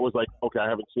Dorsett. That was like, okay, I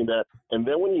haven't seen that. And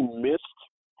then when he missed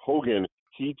Hogan,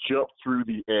 he jumped through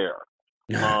the air.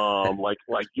 And I was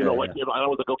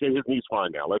like, okay, his knee's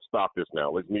fine now. Let's stop this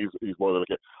now. His knee's, he's more than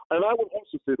okay. And I would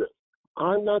also say this.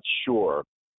 I'm not sure,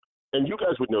 and you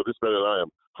guys would know this better than I am,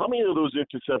 how many of those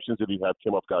interceptions did he have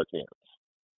came off guys' hands?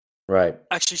 Right.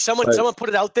 Actually, someone put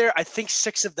it out there. I think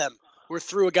 6 of them were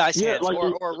through a guy's hands or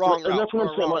a wrong route. And that's what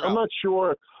I'm saying. I'm not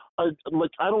sure. I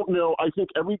don't know. I think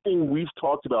everything we've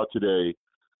talked about today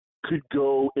could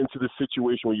go into the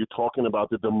situation where you're talking about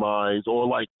the demise or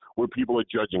like where people are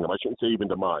judging him. I shouldn't say even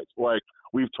demise. Like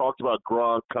we've talked about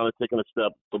Gronk kind of taking a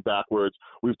step backwards.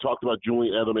 We've talked about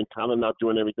Julian Edelman kind of not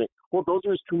doing everything. Well, those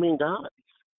are his 2 main guys.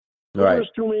 Those are his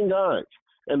 2 main guys.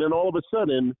 And then all of a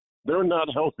sudden, they're not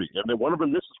healthy. And then one of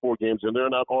them misses 4 games, and they're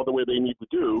not all the way they need to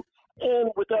do.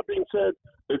 And with that being said,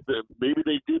 maybe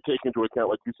they do take into account,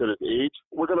 like you said, his age.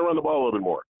 We're going to run the ball a little bit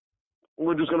more.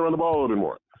 We're just going to run the ball a little bit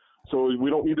more. So we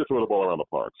don't need to throw the ball around the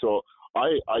park. So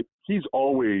he's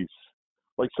always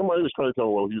 – like somebody was trying to tell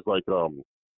me, well, he's like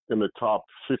in the top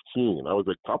 15. I was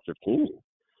like, top 15?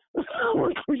 I'm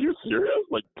like, are you serious?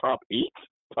 Like top 8?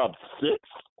 Top 6?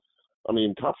 I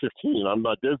mean, top 15.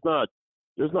 There's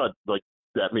not like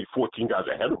that many 14 guys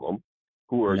ahead of him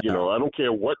who are, No. I don't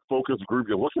care what focus group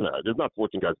you're looking at. There's not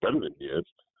 14 guys better than he is.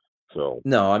 So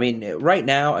No, I mean, right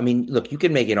now, I mean, look, you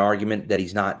can make an argument that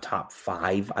he's not top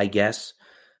 5, I guess.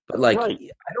 But, like, right.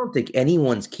 I don't think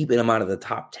anyone's keeping him out of the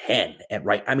top 10.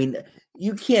 I mean,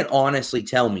 you can't honestly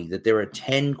tell me that there are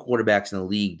 10 quarterbacks in the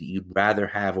league that you'd rather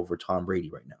have over Tom Brady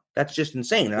right now. That's just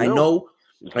insane. And No.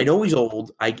 I know he's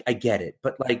old. I get it.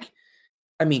 But, like,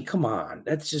 I mean, come on.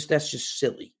 That's just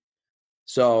silly.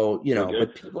 So,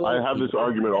 but people, I have this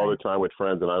argument all the time with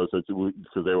friends, and I was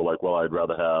because they were like, well, I'd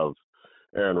rather have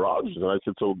Aaron Rodgers. And I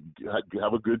said, so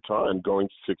have a good time going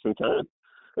 6-10.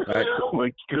 Right.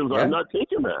 Like, because I'm not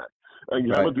taking that. And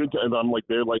you have a good time. And I'm like,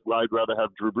 they're like, well, I'd rather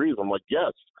have Drew Brees. I'm like,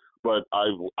 yes. But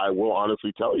I will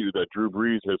honestly tell you that Drew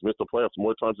Brees has missed the playoffs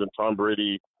more times than Tom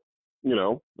Brady,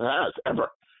 has ever.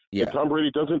 Yeah. And Tom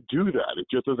Brady doesn't do that. It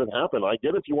just doesn't happen. I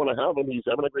get if you want to have him. He's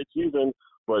having a great season.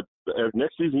 But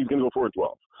next season, he's going to go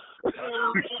 4-12.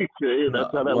 Okay,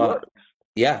 that's how that works.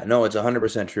 Yeah, no, it's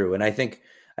 100% true. And I think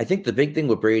the big thing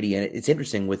with Brady, and it's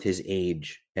interesting with his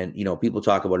age, and people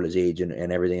talk about his age and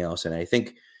everything else, and I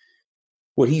think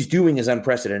what he's doing is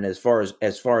unprecedented as far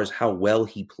as how well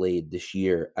he played this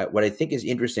year. What I think is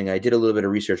interesting, I did a little bit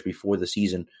of research before the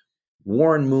season.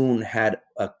 Warren Moon had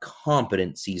a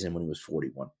competent season when he was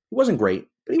 41. He wasn't great,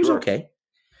 but he was okay.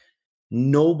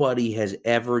 Nobody has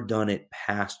ever done it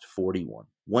past 41.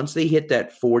 Once they hit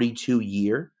that 42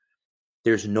 year,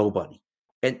 there's nobody.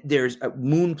 And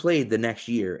Moon played the next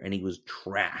year, and he was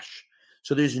trash.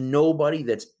 So there's nobody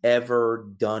that's ever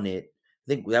done it.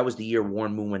 I think that was the year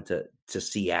Warren Moon went to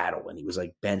Seattle, and he was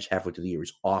like bench halfway through the year. It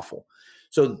was awful.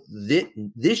 So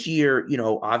this year,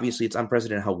 obviously it's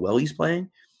unprecedented how well he's playing.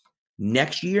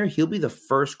 Next year, he'll be the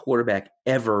first quarterback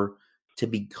ever to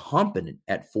be competent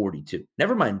at 42.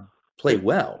 Never mind play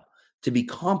well, to be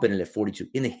competent at 42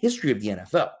 in the history of the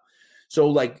NFL. So,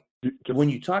 like, when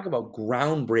you talk about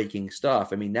groundbreaking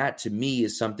stuff, I mean, that to me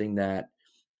is something that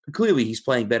clearly he's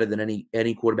playing better than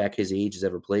any quarterback his age has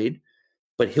ever played,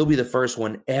 but he'll be the first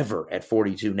one ever at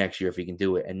 42 next year if he can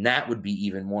do it. And that would be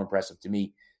even more impressive to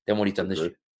me than what he's done this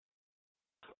year.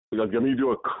 Let me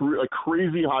do a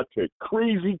crazy hot take.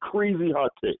 Crazy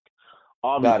hot take.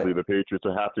 Obviously, the Patriots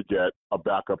will have to get a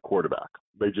backup quarterback.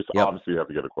 They just obviously have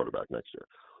to get a quarterback next year.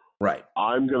 Right.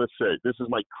 I'm going to say, this is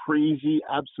my crazy,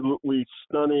 absolutely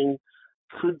stunning,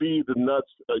 could be the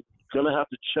nuts, going to have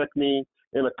to check me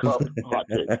in a cup hot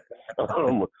take.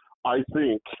 I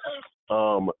think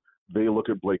they look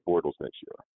at Blake Bortles next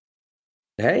year.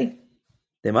 Hey,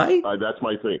 they might. That's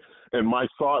my thing. And my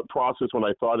thought process when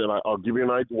I thought, and I'll give you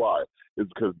an idea why, is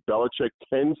because Belichick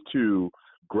tends to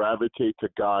gravitate to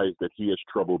guys that he has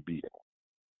trouble beating.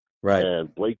 Right.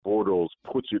 And Blake Bortles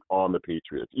puts it on the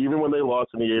Patriots. Even when they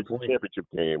lost in the AFC Championship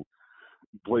game,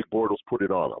 Blake Bortles put it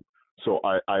on them. So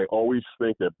I always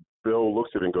think that Bill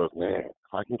looks at it and goes, man,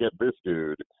 if I can get this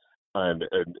dude and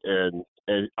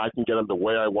I can get him the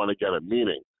way I want to get him,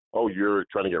 meaning, oh, you're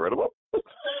trying to get rid of him?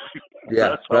 Yeah,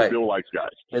 that's how Bill likes guys.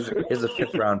 Here's a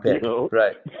 5th round pick.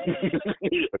 Right.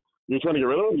 You're trying to get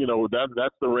rid of him?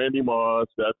 That's the Randy Moss.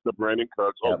 That's the Brandon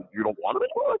Cooks. Oh, you don't want him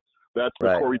anymore? That's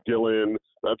the Corey Dillon.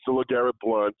 That's the LeGarrette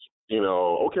Blount.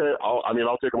 Okay,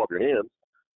 I'll take him off your hands.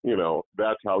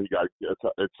 That's how he got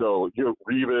it. So,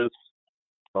 Revis.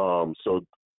 So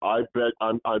I bet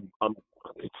I'm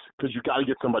because you got to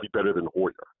get somebody better than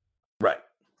Hoyer. Right.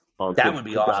 That would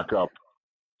be awesome. Back up.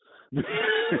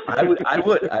 I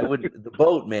would. The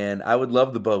boat, man. I would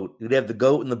love the boat. You'd have the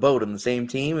goat and the boat on the same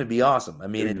team. It'd be awesome. I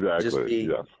mean,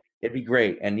 it'd be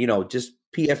great. And just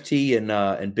PFT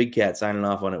and Big Cat signing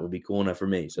off on it would be cool enough for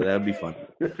me. So that would be fun.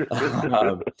 But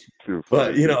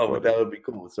that would be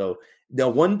cool. So now,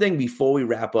 one thing before we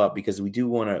wrap up, because we do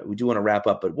want to wrap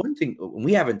up. But one thing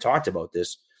we haven't talked about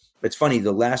this. It's funny.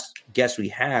 The last guest we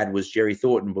had was Jerry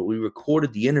Thornton, but we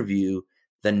recorded the interview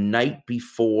the night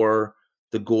before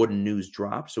the Gordon news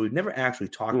dropped. So we've never actually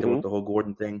talked about the whole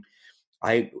Gordon thing.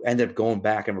 I ended up going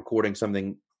back and recording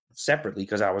something separately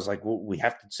because I was like, well, we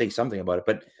have to say something about it.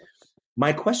 But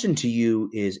my question to you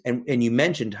is, and you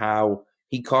mentioned how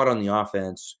he caught on the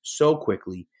offense so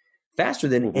quickly, faster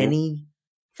than any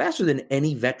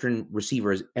veteran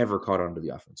receiver has ever caught onto the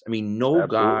offense. I mean, no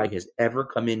guy has ever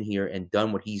come in here and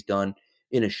done what he's done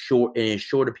in as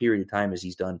shorter period of time as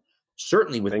he's done,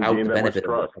 certainly without the benefit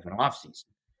of an offseason.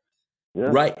 Yeah.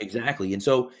 Right, exactly. And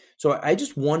so I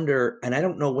just wonder, and I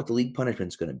don't know what the league punishment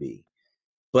is going to be,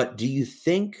 but do you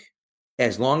think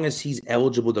as long as he's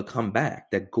eligible to come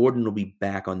back, that Gordon will be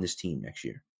back on this team next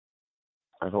year?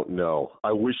 I don't know.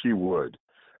 I wish he would.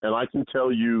 And I can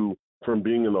tell you from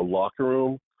being in the locker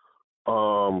room,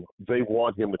 they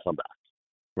want him to come back.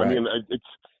 Right. I mean,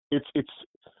 it's,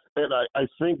 and I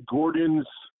think Gordon's,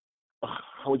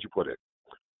 how would you put it?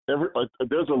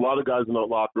 There's a lot of guys in the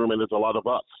locker room, and there's a lot of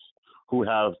us who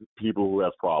have people who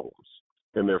have problems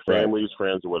in their families,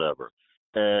 friends, or whatever.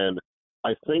 And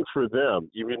I think for them,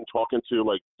 even talking to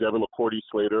like Devin McCourty,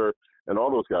 Slater, and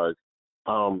all those guys,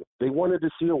 they wanted to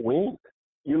see a win.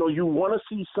 You know, you want to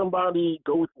see somebody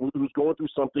who's going through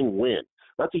something win.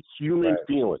 That's a human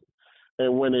feeling.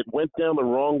 And when it went down the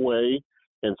wrong way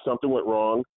and something went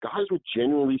wrong, guys were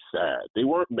genuinely sad. They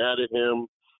weren't mad at him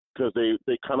because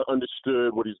they kind of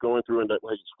understood what he's going through and that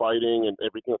he's fighting and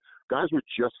everything. Guys were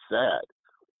just sad.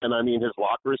 And, I mean, his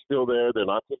locker is still there. They're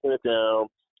not taking it down.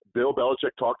 Bill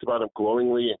Belichick talked about him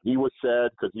glowingly, and he was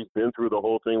sad because he's been through the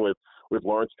whole thing with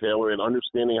Lawrence Taylor and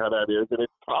understanding how that is. And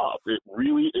it's tough. It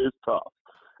really is tough.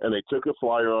 And they took a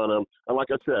flyer on him. And like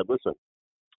I said, listen,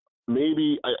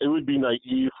 maybe it would be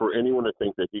naive for anyone to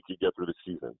think that he could get through the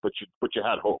season, but you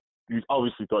had hope. You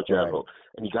obviously thought you had hope,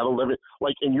 and you got to live it.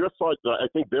 Like in your thoughts, I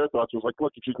think their thoughts was like,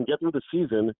 look, if you can get through the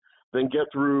season, then get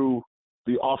through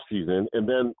the off season, and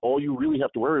then all you really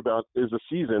have to worry about is the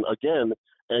season again,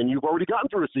 and you've already gotten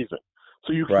through a season,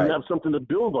 so you can have something to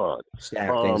build on. Stack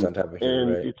things on top of it.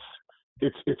 And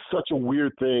it's such a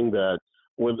weird thing that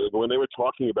when they were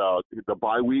talking about the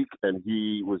bye week, and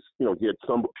he was, you know, he had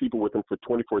some people with him for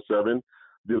 24/7.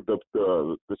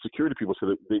 The security people said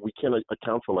that we can't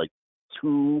account for like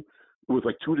 2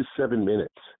 to 7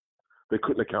 minutes they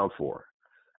couldn't account for.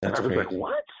 And I was like,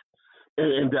 what?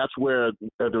 And that's where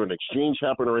either an exchange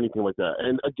happened or anything like that.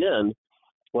 And again,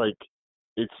 like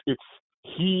it's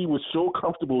he was so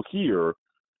comfortable here,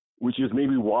 which is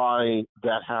maybe why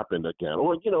that happened again.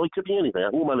 Or, you know, it could be anything.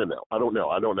 Who am I to know? I don't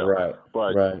know. Right.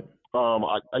 But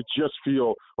I just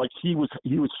feel like he was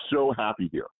so happy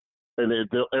here. And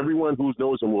everyone who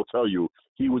knows him will tell you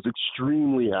he was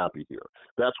extremely happy here.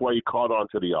 That's why he caught on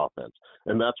to the offense.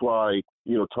 And that's why,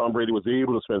 you know, Tom Brady was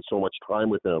able to spend so much time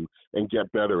with him and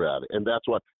get better at it. And that's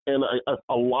why – and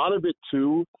a lot of it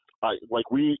too, I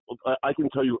can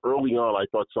tell you early on I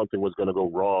thought something was going to go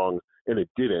wrong, and it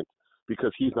didn't,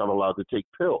 because he's not allowed to take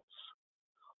pills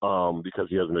because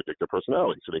he has an addictive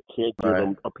personality. So they can't give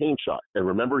him a pain shot. And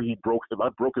remember,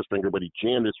 not broke his finger, but he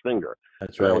jammed his finger.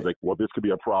 That's right. And I was like, well, this could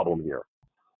be a problem here.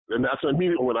 And that's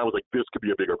immediately when I was like, this could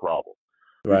be a bigger problem.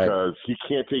 Right. Because he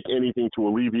can't take anything to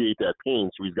alleviate that pain,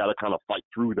 so he's got to kind of fight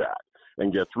through that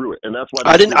and get through it. And that's why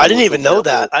I didn't even know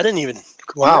that. I didn't even.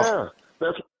 Wow.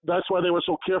 Yeah, that's why they were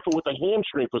so careful with the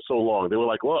hamstring for so long. They were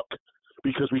like, look,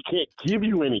 because we can't give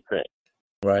you anything.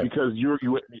 Right. Because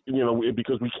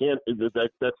because we can't.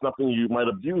 That's nothing you might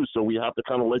abuse. So we have to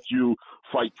kind of let you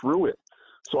fight through it.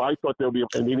 So I thought there'll be,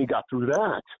 and then he got through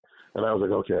that, and I was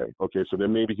like, okay. So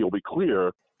then maybe he'll be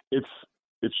clear.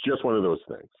 It's just one of those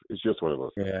things. It's just one of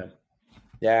those things.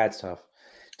 Yeah, it's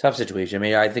tough situation. I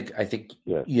mean, I think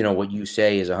you know what you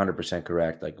say is 100%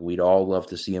 correct. Like, we'd all love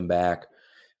to see him back.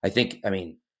 I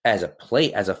mean, as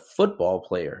a football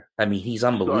player, I mean, he's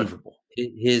unbelievable.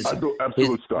 His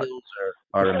skills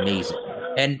are amazing.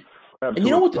 And you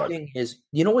know what the thing is?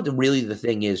 You know what the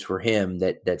thing is for him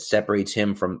that separates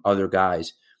him from other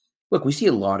guys? Look, we see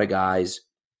a lot of guys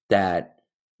that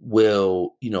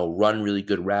will, you know, run really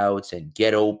good routes and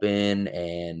get open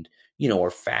and, you know,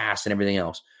 are fast and everything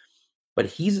else. But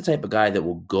he's the type of guy that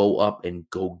will go up and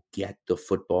go get the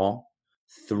football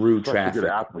through traffic.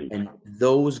 And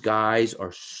those guys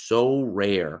are so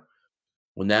rare.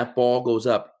 When that ball goes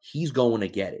up, he's going to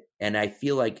get it. And I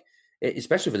feel like,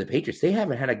 especially for the Patriots, they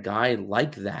haven't had a guy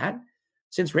like that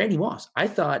since Randy Moss. I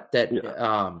thought that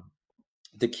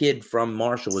the kid from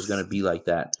Marshall was going to be like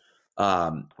that.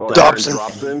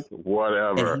 Dobson,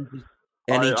 whatever.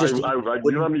 And he just, you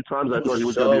know how many times I thought he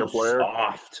was going to be a player?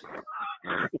 Soft.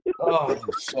 Oh, it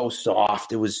was so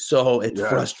soft. It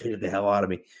frustrated the hell out of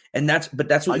me. And that's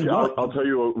what you want. I'll tell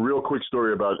you a real quick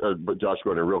story about Josh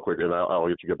Gordon, real quick, and I'll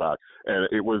get you get back. And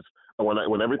it was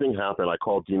when everything happened, I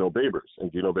called Dino Babers,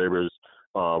 and Dino Babers,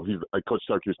 I coach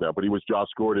Syracuse now, but he was Josh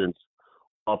Gordon's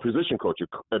position coach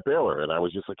at Baylor, and I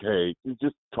was just like, hey,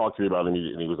 just talk to me about him.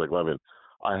 And he was like, Levan,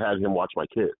 I had him watch my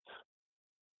kids.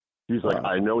 He's like,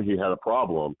 I know he had a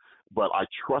problem, but I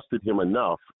trusted him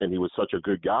enough, and he was such a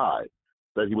good guy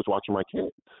that he was watching my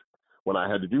kids when I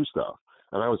had to do stuff.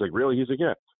 And I was like, really? He's like,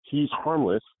 yeah, he's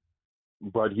harmless,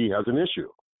 but he has an issue.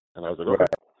 And I was like, okay.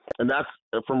 And that's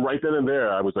from right then and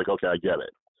there, I was like, okay, I get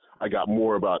it. I got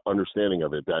more about understanding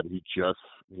of it, that he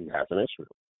has an issue.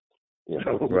 You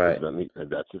know? Right.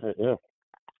 That's it, yeah.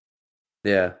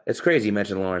 Yeah, it's crazy you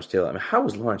mentioned Lawrence Taylor. I mean, how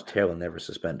was Lawrence Taylor never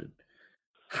suspended?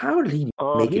 How did he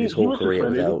make it his whole career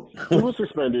without? He was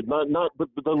suspended. But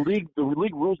the league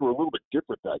rules were a little bit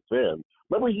different back then.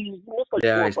 Remember, he missed like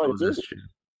 4 or 5 games. That's true.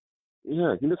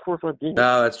 Yeah, he missed 4 or 5 games.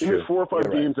 No, that's he true. Missed 4 or 5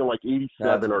 You're games right. in like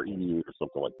 87 or 88 or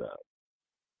something like that.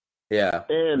 Yeah.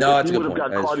 And no, if he would have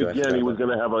got caught again, he was going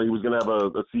to have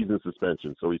a season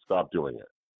suspension. So he stopped doing it.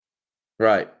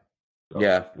 Right. So,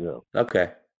 yeah.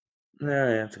 Okay. Yeah,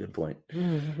 that's a good point.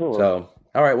 So,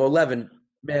 all right. Well, Levan,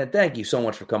 man, thank you so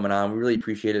much for coming on. We really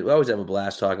appreciate it. We always have a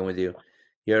blast talking with you.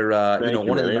 You're,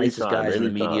 one of the nicest guys in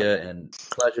the media, and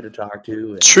pleasure to talk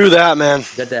to. And true that, man.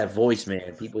 You got that voice,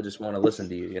 man. People just want to listen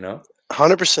to you.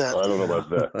 100%. I don't know about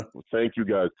that. Well, thank you,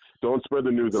 guys. Don't spread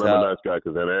the news that I'm a nice guy,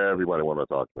 because then everybody want to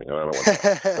talk to me. And I don't want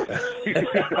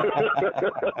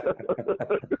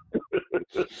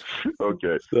to.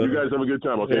 Okay. You guys have a good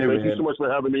time. Okay. Thank you so much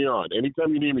for having me on.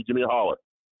 Anytime you need me, give me a holler.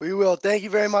 We will. Thank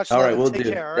you very much. All right, we'll Take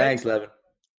do. care, all right? Thanks, Levan.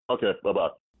 Okay. Bye-bye.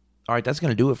 All right, that's going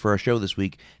to do it for our show this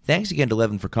week. Thanks again to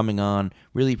Levan for coming on.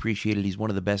 Really appreciate it. He's one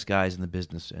of the best guys in the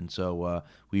business, and so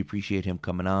we appreciate him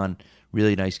coming on.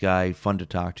 Really nice guy, fun to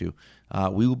talk to.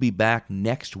 We will be back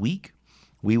next week.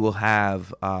 We will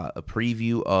have a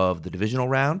preview of the divisional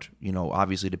round,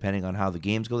 obviously depending on how the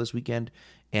games go this weekend,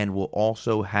 and we'll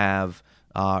also have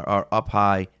our up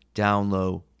high, down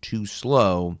low, too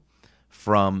slow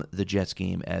from the Jets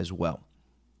game as well.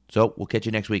 So we'll catch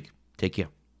you next week. Take care.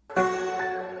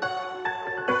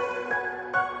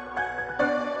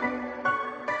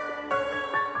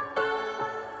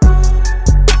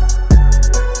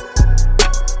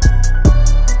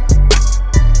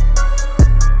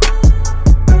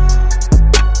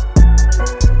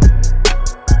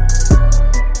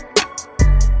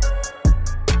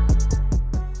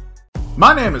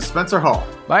 My name is Spencer Hall.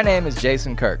 My name is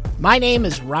Jason Kirk. My name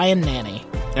is Ryan Nanny.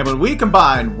 And when we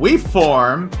combine, we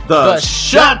form the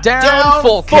Shutdown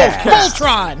Fullcast.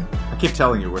 Voltron! I keep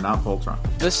telling you, we're not Voltron.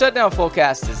 The Shutdown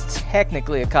Fullcast is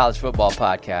technically a college football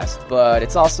podcast, but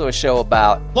it's also a show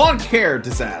about lawn care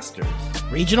disasters,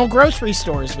 regional grocery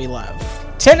stores we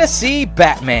love, Tennessee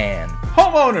Batman,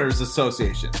 homeowners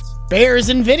associations, bears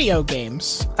and video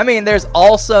games. I mean, there's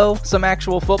also some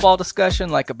actual football discussion,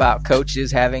 like about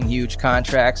coaches having huge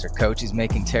contracts, or coaches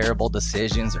making terrible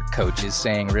decisions, or coaches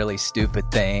saying really stupid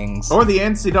things. Or the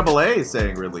NCAA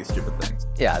saying really stupid things.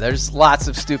 Yeah, there's lots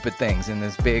of stupid things in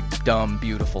this big, dumb,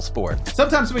 beautiful sport.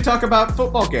 Sometimes we talk about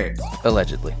football games.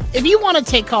 Allegedly. If you want to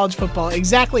take college football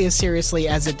exactly as seriously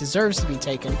as it deserves to be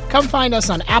taken, come find us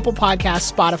on Apple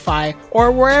Podcasts, Spotify,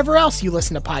 or wherever else you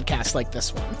listen to podcasts like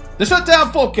this one. The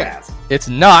Shutdown Fullcast. It's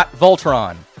not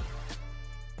Voltron.